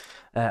Christ.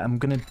 I'm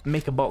going to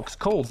make a box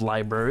called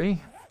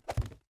library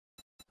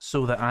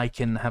so that I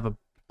can have a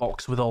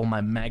box with all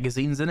my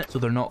magazines in it so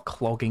they're not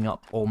clogging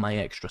up all my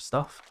extra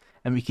stuff.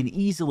 And we can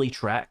easily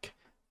track,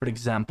 for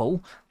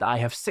example, that I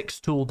have 6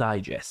 tool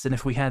digests, and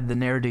if we had the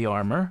nerdy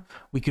armor,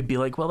 we could be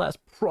like, well, that's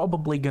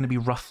probably going to be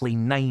roughly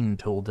 9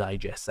 tool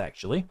digests,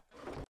 actually.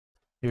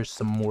 Here's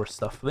some more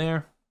stuff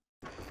there.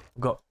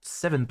 We've got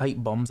 7 pipe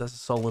bombs. That's a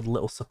solid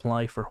little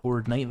supply for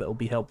Horde Night. That'll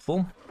be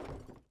helpful.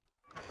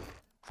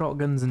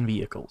 Shotguns and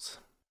vehicles.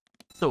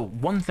 So,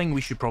 one thing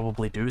we should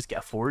probably do is get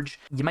a forge.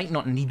 You might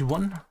not need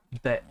one,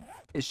 but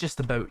it's just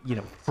about, you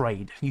know,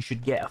 pride. You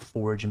should get a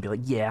forge and be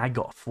like, yeah, I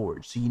got a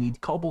forge. So you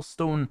need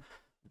cobblestone,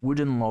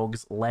 wooden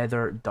logs,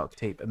 leather, duct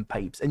tape, and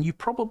pipes. And you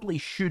probably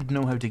should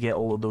know how to get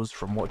all of those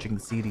from watching the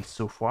series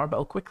so far, but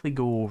I'll quickly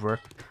go over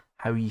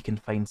how you can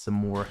find some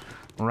more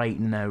right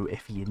now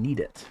if you need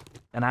it.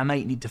 And I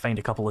might need to find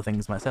a couple of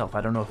things myself. I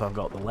don't know if I've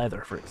got the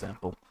leather, for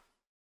example.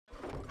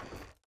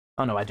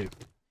 Oh no, I do.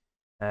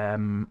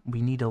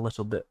 We need a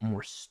little bit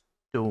more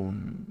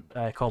stone,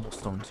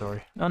 cobblestone,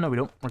 sorry. Oh no, we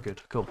don't. We're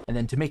good. Cool. And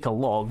then to make a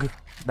log,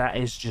 that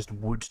is just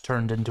wood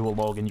turned into a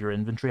log in your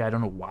inventory. I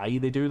don't know why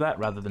they do that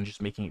rather than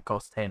just making it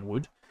cost 10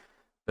 wood.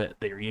 But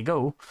there you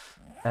go.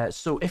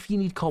 So if you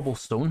need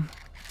cobblestone,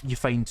 you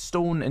find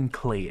stone and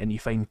clay, and you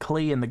find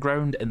clay in the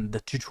ground, and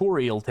the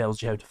tutorial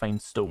tells you how to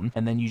find stone,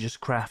 and then you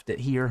just craft it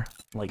here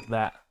like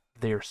that.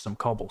 There's some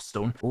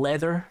cobblestone.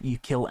 Leather, you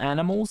kill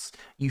animals,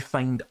 you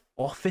find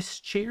office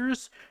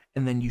chairs,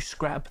 and then you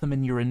scrap them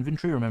in your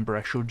inventory. Remember,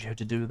 I showed you how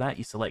to do that.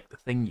 You select the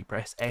thing, you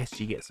press S,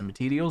 you get some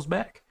materials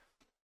back.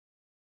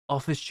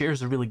 Office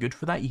chairs are really good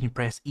for that. You can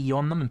press E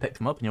on them and pick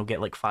them up, and you'll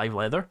get like 5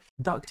 leather.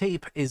 Duct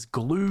tape is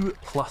glue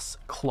plus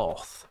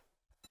cloth.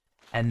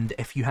 And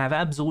if you have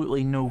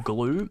absolutely no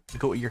glue,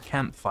 go to your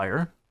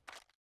campfire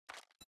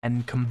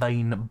and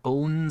combine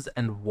bones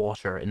and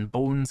water. And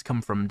bones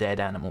come from dead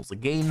animals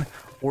again,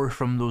 or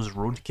from those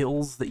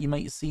roadkills that you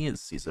might see.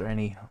 Is there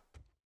any...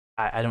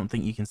 I don't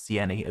think you can see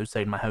any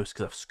outside my house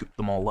because I've scooped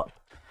them all up.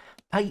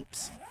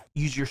 Pipes,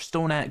 use your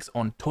stone axe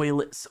on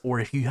toilets, or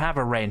if you have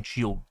a wrench,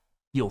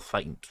 you'll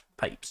find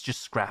pipes.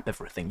 Just scrap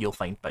everything, you'll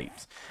find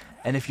pipes.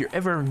 And if you're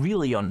ever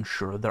really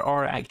unsure, there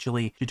are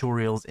actually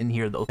tutorials in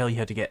here that'll tell you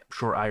how to get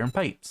short iron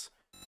pipes.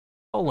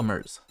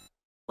 Polymers,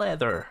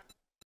 leather,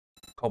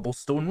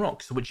 cobblestone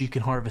rocks, which you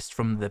can harvest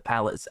from the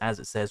pallets, as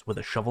it says, with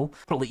a shovel.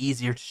 Probably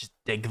easier to just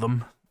dig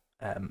them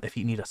if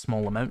you need a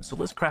small amount. So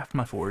let's craft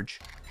my forge.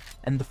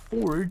 And the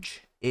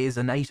forge is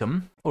an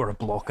item, or a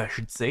block I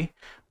should say,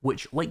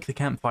 which, like the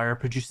campfire,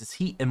 produces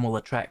heat and will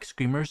attract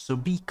screamers, so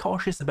be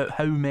cautious about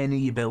how many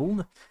you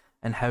build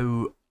and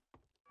how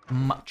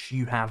much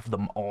you have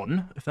them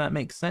on, if that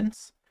makes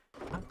sense.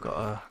 I've got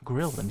a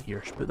grill in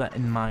here, should put that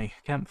in my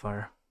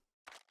campfire.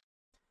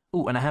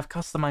 Oh, and I have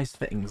customized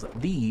fittings.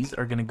 These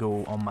are going to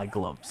go on my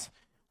gloves.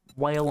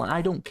 While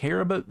I don't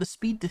care about the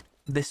speed,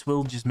 this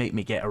will just make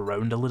me get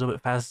around a little bit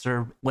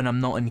faster when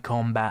I'm not in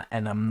combat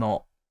and I'm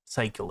not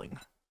cycling.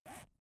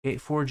 Okay,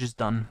 forge is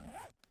done.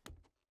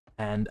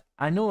 And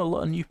I know a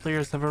lot of new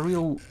players have a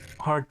real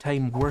hard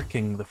time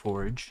working the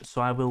forge,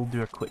 so I will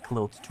do a quick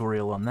little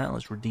tutorial on that.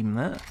 Let's redeem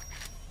that.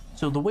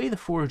 So the way the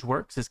forge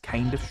works is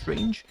kind of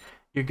strange.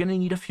 You're going to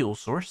need a fuel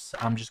source.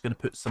 I'm just going to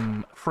put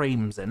some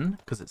frames in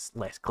because it's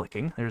less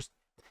clicking. There's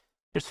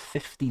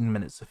 15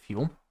 minutes of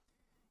fuel.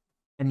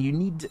 And you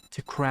need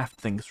to craft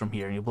things from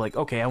here. And you'll be like,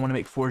 okay, I want to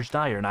make forged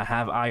iron. I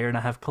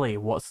have clay.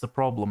 What's the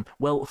problem?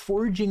 Well,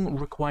 forging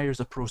requires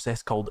a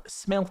process called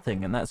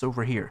smelting, and that's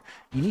over here.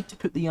 You need to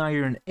put the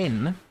iron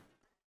in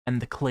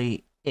and the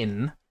clay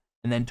in,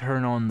 and then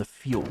turn on the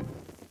fuel.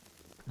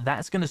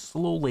 That's going to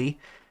slowly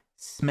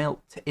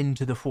smelt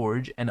into the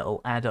forge, and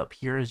it'll add up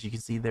here. As you can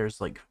see,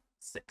 there's like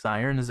 6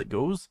 iron as it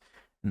goes.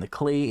 And the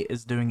clay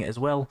is doing it as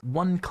well.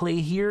 1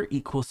 clay here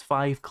equals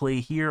 5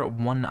 clay here.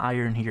 1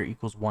 iron here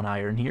equals 1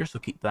 iron here. So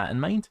keep that in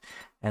mind.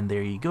 And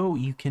there you go.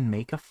 You can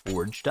make a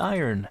forged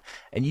iron.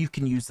 And you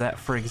can use that,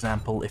 for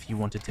example, if you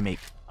wanted to make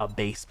a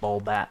baseball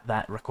bat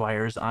that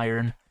requires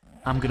iron.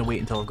 I'm going to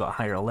wait until I've got a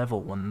higher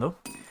level one though.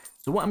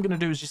 So what I'm going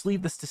to do is just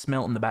leave this to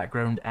smelt in the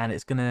background, and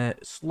it's going to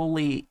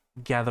slowly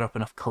gather up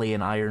enough clay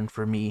and iron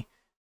for me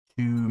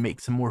to make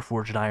some more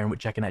forged iron,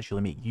 which I can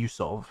actually make use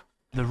of.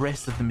 The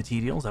rest of the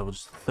materials I will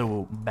just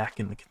throw back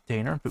in the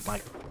container, put my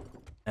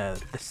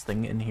this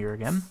thing in here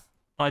again.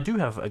 Oh, I do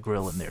have a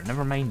grill in there,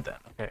 never mind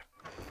that. Okay.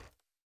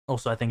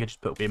 Also, I think I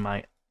just put away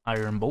my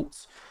iron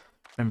bolts.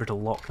 Remember to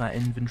lock that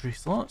inventory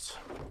slot.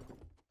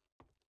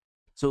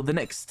 So the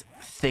next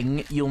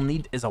thing you'll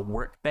need is a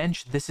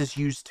workbench. This is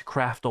used to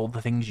craft all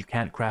the things you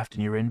can't craft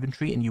in your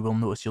inventory, and you will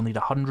notice you'll need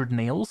 100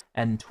 nails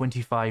and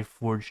 25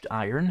 forged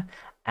iron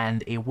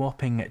and a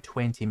whopping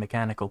 20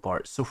 mechanical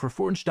parts. So for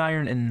forged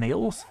iron and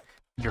nails,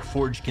 your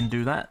forge can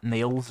do that.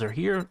 Nails are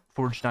here,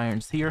 forged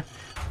iron's here.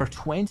 For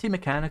 20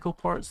 mechanical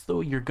parts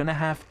though, you're gonna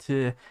have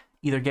to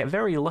either get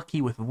very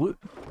lucky with loot,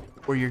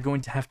 or you're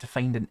going to have to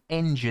find an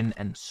engine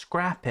and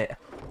scrap it,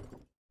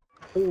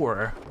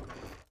 or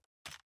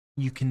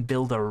you can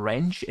build a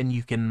wrench and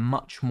you can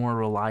much more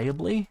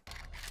reliably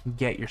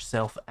get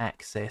yourself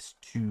access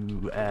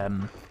to,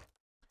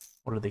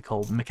 what are they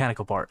called?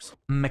 Mechanical parts.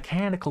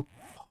 Mechanical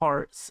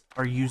parts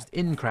are used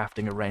in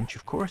crafting a wrench,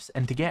 of course,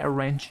 and to get a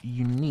wrench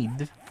you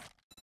need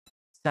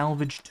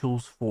salvage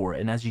tools 4,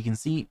 and as you can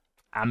see,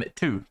 I'm at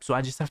 2, so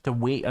I just have to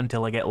wait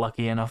until I get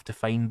lucky enough to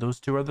find those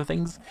 2 other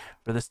things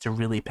for this to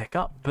really pick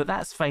up. But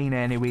that's fine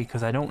anyway,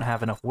 because I don't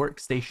have enough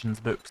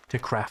workstations booked to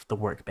craft the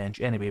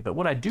workbench anyway. But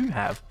what I do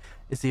have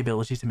is the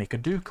ability to make a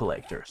dew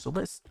collector, so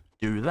let's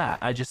do that.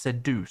 I just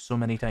said do so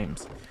many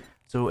times.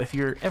 So if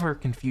you're ever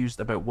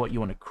confused about what you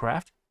want to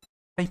craft,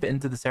 type it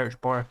into the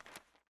search bar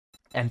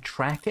and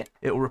track it.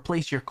 It will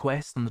replace your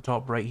quest on the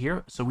top right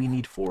here. So we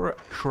need 4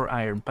 short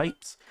iron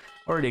pipes.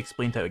 Already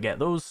explained how to get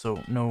those,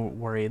 so no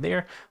worry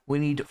there. We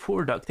need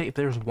 4 duct tape,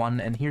 there's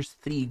 1, and here's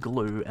 3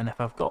 glue, and if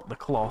I've got the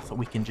cloth,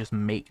 we can just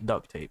make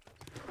duct tape.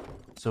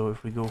 So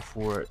if we go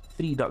for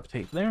 3 duct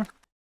tape there,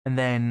 and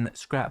then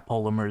scrap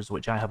polymers,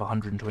 which I have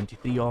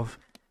 123 of.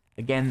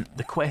 Again,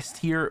 the quest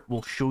here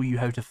will show you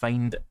how to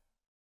find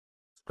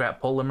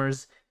scrap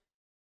polymers.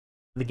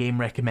 The game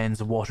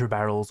recommends water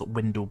barrels,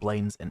 window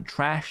blinds, and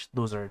trash.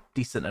 Those are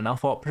decent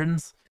enough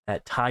options.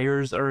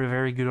 Tires are a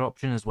very good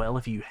option as well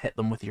if you hit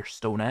them with your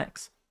stone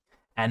axe.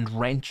 And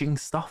wrenching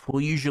stuff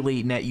will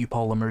usually net you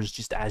polymers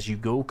just as you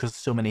go, because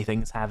so many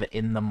things have it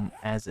in them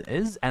as it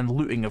is. And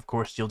looting, of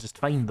course, you'll just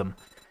find them.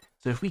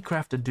 So if we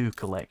craft a dew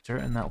collector,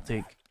 and that'll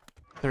take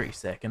 30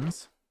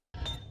 seconds.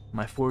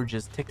 My forge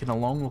is ticking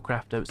along. We'll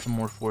craft out some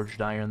more forged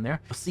iron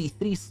there. You'll see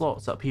 3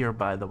 slots up here,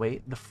 by the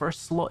way. The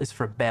first slot is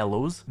for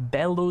bellows.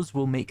 Bellows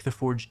will make the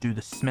forge do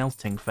the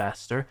smelting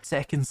faster.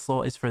 Second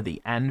slot is for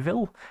the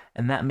anvil,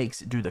 and that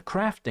makes it do the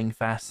crafting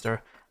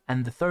faster.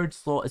 And the third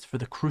slot is for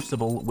the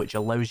crucible, which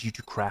allows you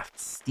to craft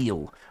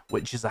steel,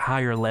 which is a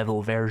higher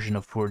level version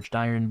of forged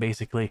iron,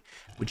 basically,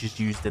 which is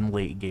used in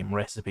late game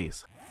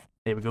recipes.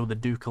 There we go, the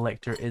dew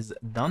collector is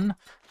done.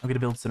 I'm going to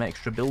build some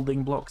extra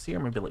building blocks here,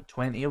 maybe like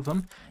 20 of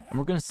them. And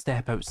we're going to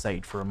step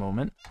outside for a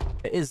moment.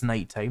 It is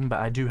nighttime, but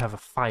I do have a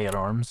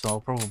firearm, so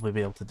I'll probably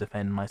be able to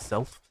defend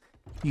myself.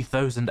 A few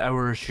thousand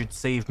hours should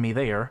save me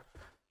there.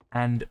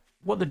 And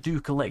what the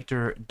dew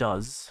collector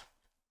does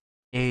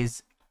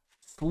is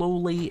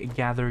slowly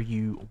gather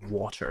you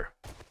water.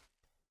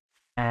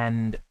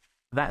 And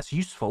that's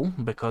useful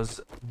because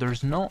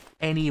there's not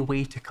any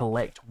way to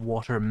collect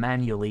water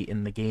manually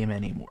in the game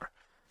anymore,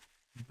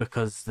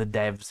 because the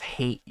devs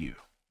hate you.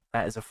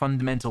 That is a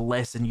fundamental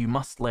lesson you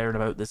must learn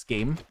about this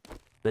game.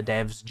 The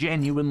devs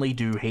genuinely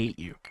do hate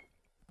you.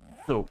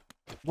 So,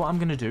 what I'm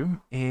going to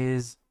do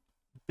is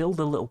build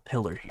a little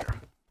pillar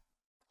here.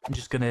 I'm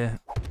just going to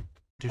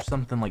do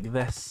something like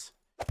this,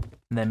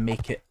 and then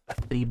make it a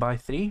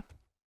 3x3.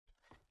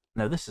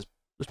 Now this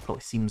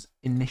probably seems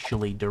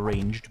initially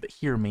deranged, but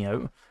hear me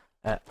out.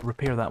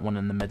 Repair that one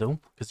in the middle,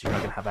 because you're not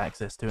going to have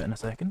access to it in a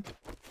second.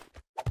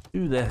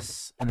 Do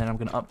this, and then I'm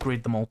going to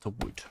upgrade them all to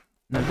wood.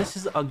 Now this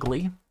is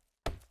ugly,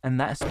 and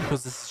that's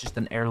because this is just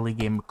an early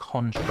game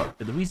construct,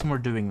 but the reason we're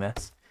doing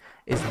this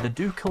is the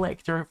dew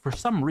collector, for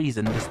some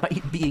reason,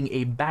 despite being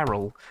a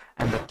barrel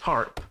and a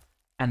tarp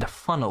and a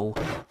funnel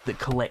that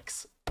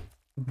collects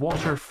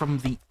water from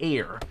the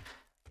air,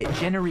 it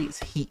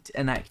generates heat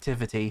and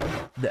activity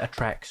that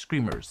attract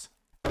screamers,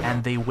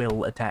 and they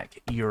will attack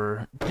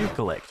your dew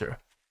collector.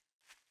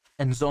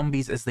 And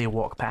zombies, as they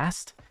walk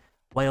past,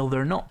 while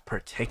they're not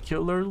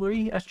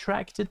particularly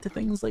attracted to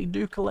things like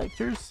dew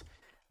collectors,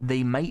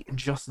 they might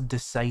just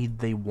decide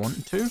they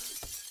want to,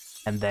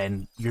 and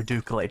then your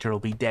dew collector will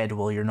be dead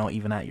while you're not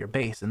even at your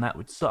base, and that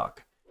would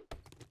suck.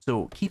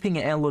 So keeping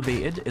it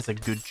elevated is a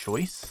good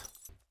choice.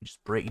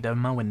 Just break down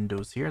my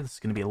windows here. This is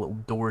going to be a little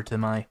door to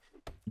my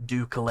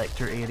dew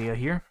collector area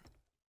here.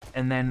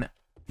 And then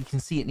You can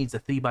see it needs a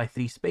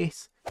 3x3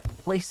 space.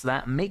 Place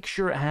that, make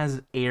sure it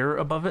has air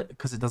above it,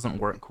 because it doesn't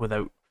work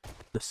without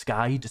the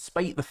sky,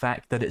 despite the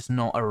fact that it's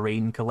not a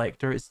rain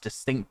collector. It's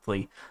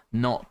distinctly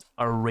not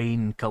a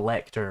rain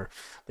collector.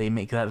 They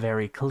make that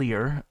very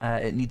clear.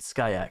 It needs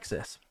sky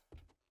access.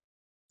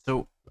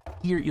 So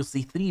here you'll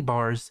see 3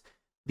 bars.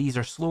 These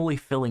are slowly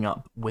filling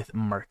up with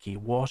murky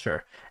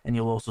water, and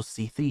you'll also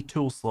see 3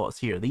 tool slots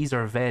here. These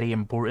are very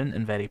important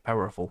and very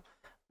powerful,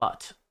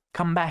 but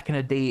come back in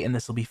a day and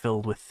this will be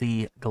filled with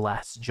 3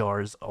 glass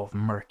jars of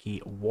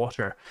murky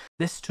water.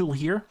 This tool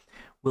here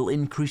will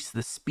increase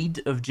the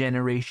speed of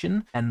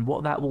generation, and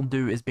what that will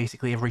do is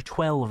basically every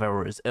 12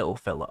 hours it'll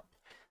fill up.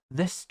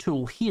 This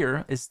tool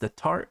here is the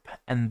tarp,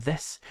 and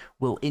this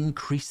will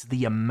increase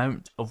the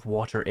amount of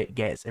water it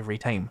gets every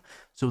time.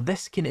 So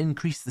this can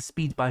increase the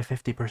speed by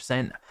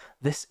 50%.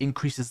 This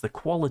increases the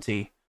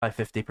quality by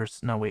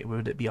 50%. No, wait,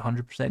 would it be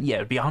 100%? Yeah, it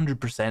would be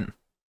 100%.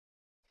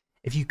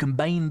 If you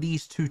combine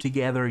these two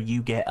together,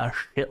 you get a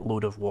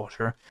shitload of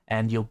water,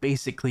 and you'll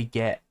basically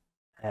get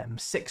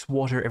 6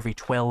 water every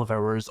 12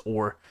 hours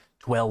or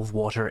 12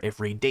 water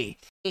every day.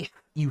 If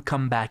you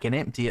come back and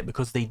empty it,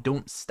 because they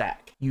don't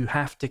stack, you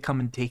have to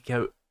come and take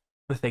out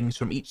the things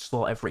from each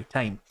slot every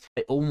time.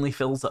 It only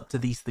fills up to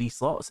these 3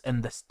 slots,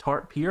 and this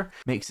tarp here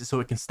makes it so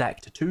it can stack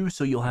to 2,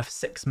 so you'll have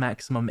 6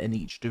 maximum in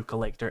each dew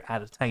collector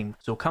at a time.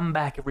 So come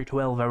back every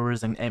 12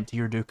 hours and empty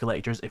your dew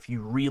collectors if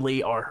you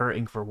really are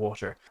hurting for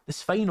water.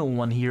 This final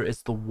one here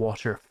is the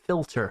water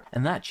filter,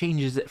 and that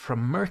changes it from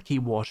murky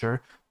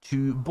water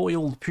to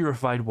boiled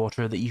purified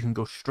water that you can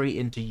go straight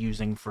into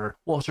using for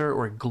water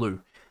or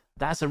glue.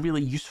 That's a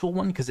really useful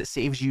one because it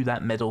saves you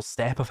that middle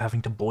step of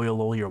having to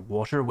boil all your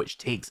water, which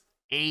takes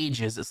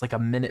ages. It's like a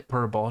minute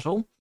per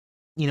bottle.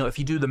 You know, if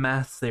you do the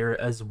maths there,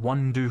 as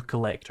 1 dew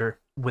collector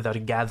without a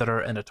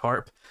gatherer and a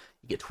tarp,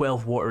 you get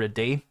 12 water a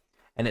day,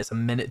 and it's a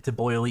minute to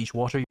boil each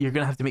water. You're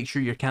going to have to make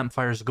sure your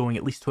campfire is going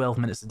at least 12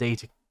 minutes a day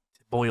to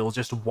boil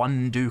just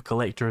 1 dew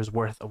collector's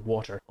worth of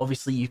water.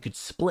 Obviously, you could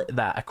split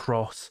that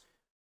across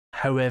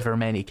however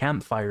many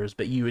campfires,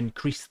 but you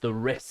increase the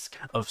risk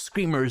of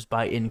screamers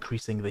by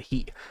increasing the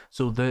heat.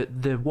 So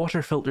the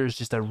water filter is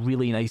just a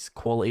really nice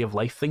quality of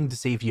life thing to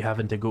save you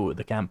having to go to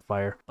the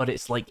campfire. But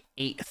it's like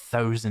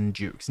 8,000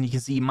 dukes, and you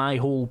can see my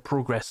whole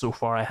progress so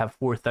far. I have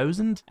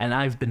 4,000, and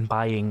I've been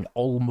buying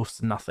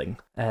almost nothing.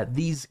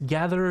 These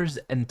gatherers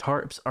and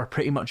tarps are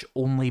pretty much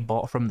only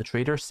bought from the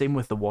trader, same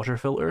with the water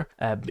filter.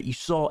 But you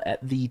saw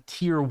at the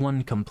tier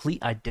 1 complete,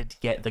 I did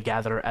get the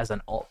gatherer as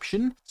an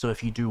option, so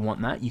if you do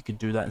want that, you could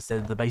do that instead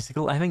of the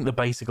bicycle. I think the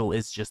bicycle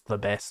is just the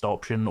best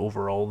option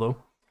overall though.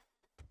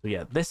 So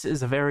yeah, this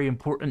is a very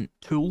important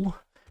tool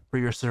for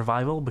your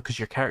survival because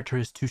your character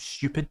is too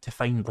stupid to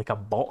find like a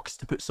box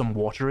to put some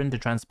water in to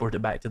transport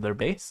it back to their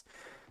base.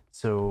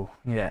 So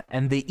yeah,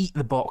 and they eat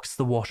the box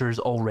the water's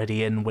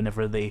already in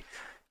whenever they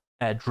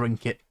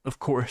drink it, of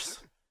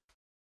course.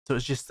 So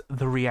it's just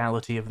the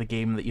reality of the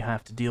game that you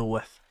have to deal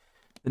with.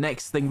 The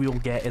next thing we will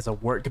get is a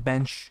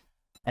workbench,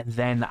 and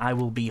then I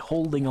will be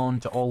holding on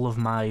to all of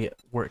my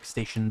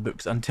workstation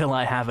books until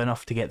I have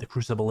enough to get the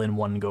crucible in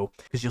one go.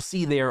 Because you'll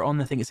see there on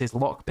the thing it says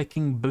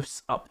lockpicking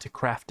boosts up to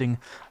crafting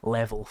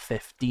level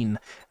 15.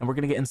 And we're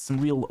going to get in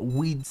some real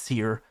weeds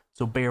here,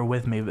 so bear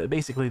with me. But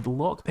basically the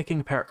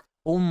lockpicking perk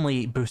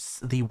only boosts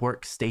the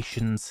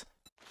workstation's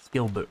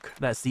skill book.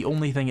 That's the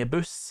only thing it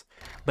boosts,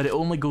 but it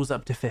only goes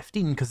up to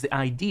 15 because the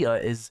idea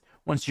is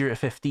once you're at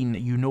 15,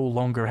 you no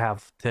longer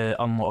have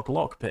to unlock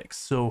lockpicks,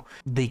 so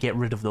they get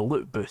rid of the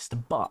loot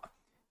boost. But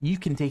you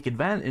can take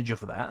advantage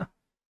of that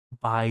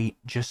by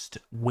just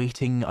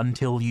waiting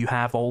until you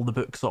have all the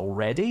books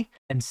already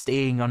and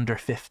staying under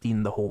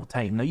 15 the whole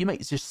time. Now, you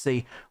might just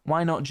say,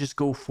 why not just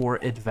go for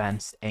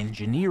advanced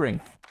engineering?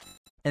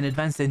 And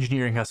advanced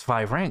engineering has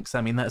 5 ranks.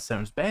 I mean, that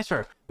sounds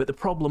better. But the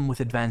problem with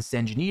advanced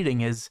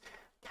engineering is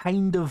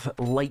kind of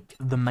like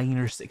the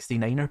Miner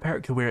 69er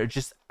perk, where it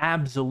just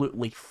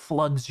absolutely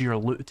floods your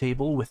loot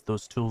table with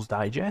those tools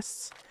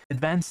digests.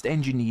 Advanced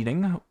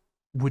engineering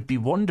would be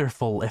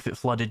wonderful if it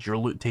flooded your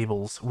loot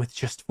tables with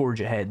just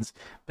forge aheads,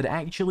 but it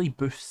actually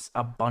boosts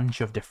a bunch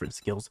of different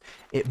skills.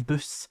 It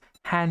boosts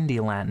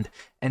Handyland,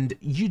 and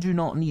you do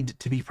not need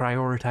to be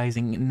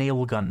prioritizing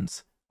nail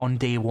guns on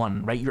day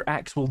 1, right? Your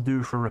axe will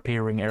do for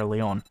repairing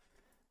early on.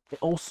 It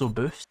also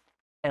boosts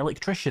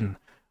Electrician,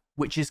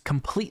 which is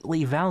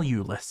completely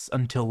valueless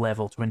until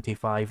level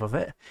 25 of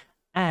it,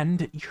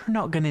 and you're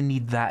not going to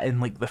need that in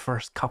like the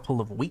first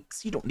couple of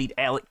weeks. You don't need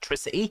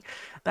electricity.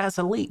 That's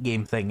a late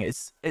game thing.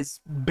 It's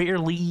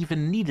barely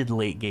even needed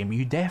late game.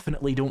 You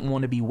definitely don't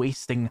want to be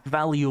wasting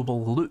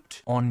valuable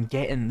loot on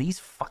getting these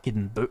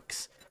fucking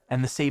books.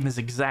 And the same is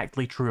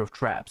exactly true of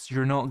traps.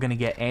 You're not going to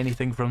get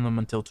anything from them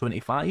until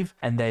 25,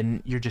 and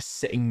then you're just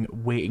sitting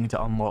waiting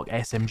to unlock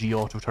SMG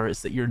auto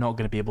turrets that you're not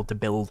going to be able to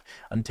build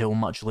until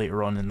much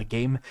later on in the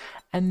game.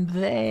 And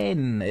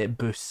then it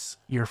boosts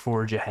your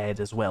forge ahead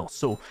as well.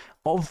 So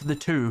of the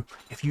two,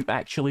 if you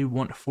actually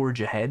want forge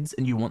aheads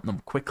and you want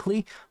them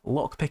quickly,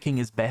 lockpicking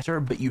is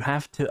better, but you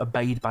have to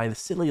abide by the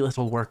silly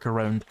little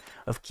workaround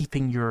of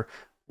keeping your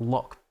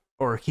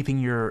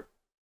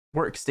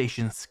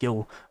workstation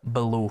skill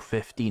below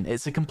 15.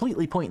 It's a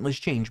completely pointless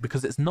change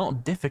because it's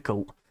not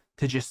difficult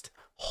to just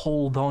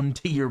hold on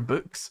to your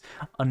books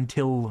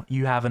until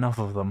you have enough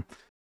of them.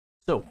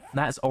 So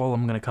that's all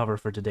I'm going to cover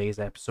for today's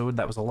episode.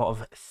 That was a lot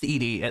of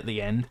theory at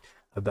the end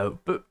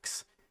about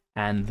books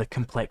and the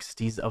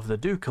complexities of the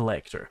Do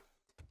Collector.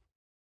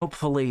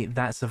 Hopefully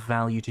that's of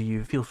value to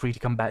you. Feel free to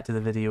come back to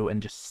the video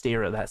and just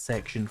stare at that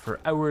section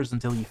for hours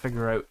until you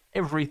figure out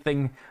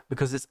everything,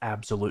 because it's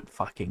absolute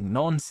fucking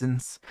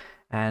nonsense.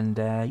 And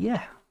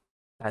yeah,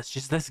 that's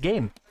just this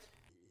game.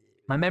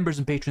 My members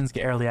and patrons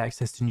get early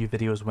access to new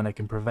videos when I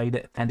can provide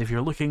it, and if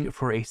you're looking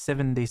for a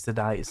 7 Days to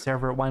Die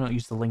server, why not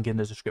use the link in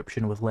the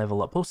description with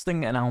Level Up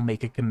hosting, and I'll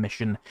make a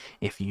commission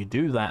if you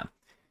do that.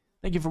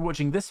 Thank you for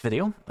watching this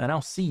video, and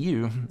I'll see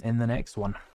you in the next one.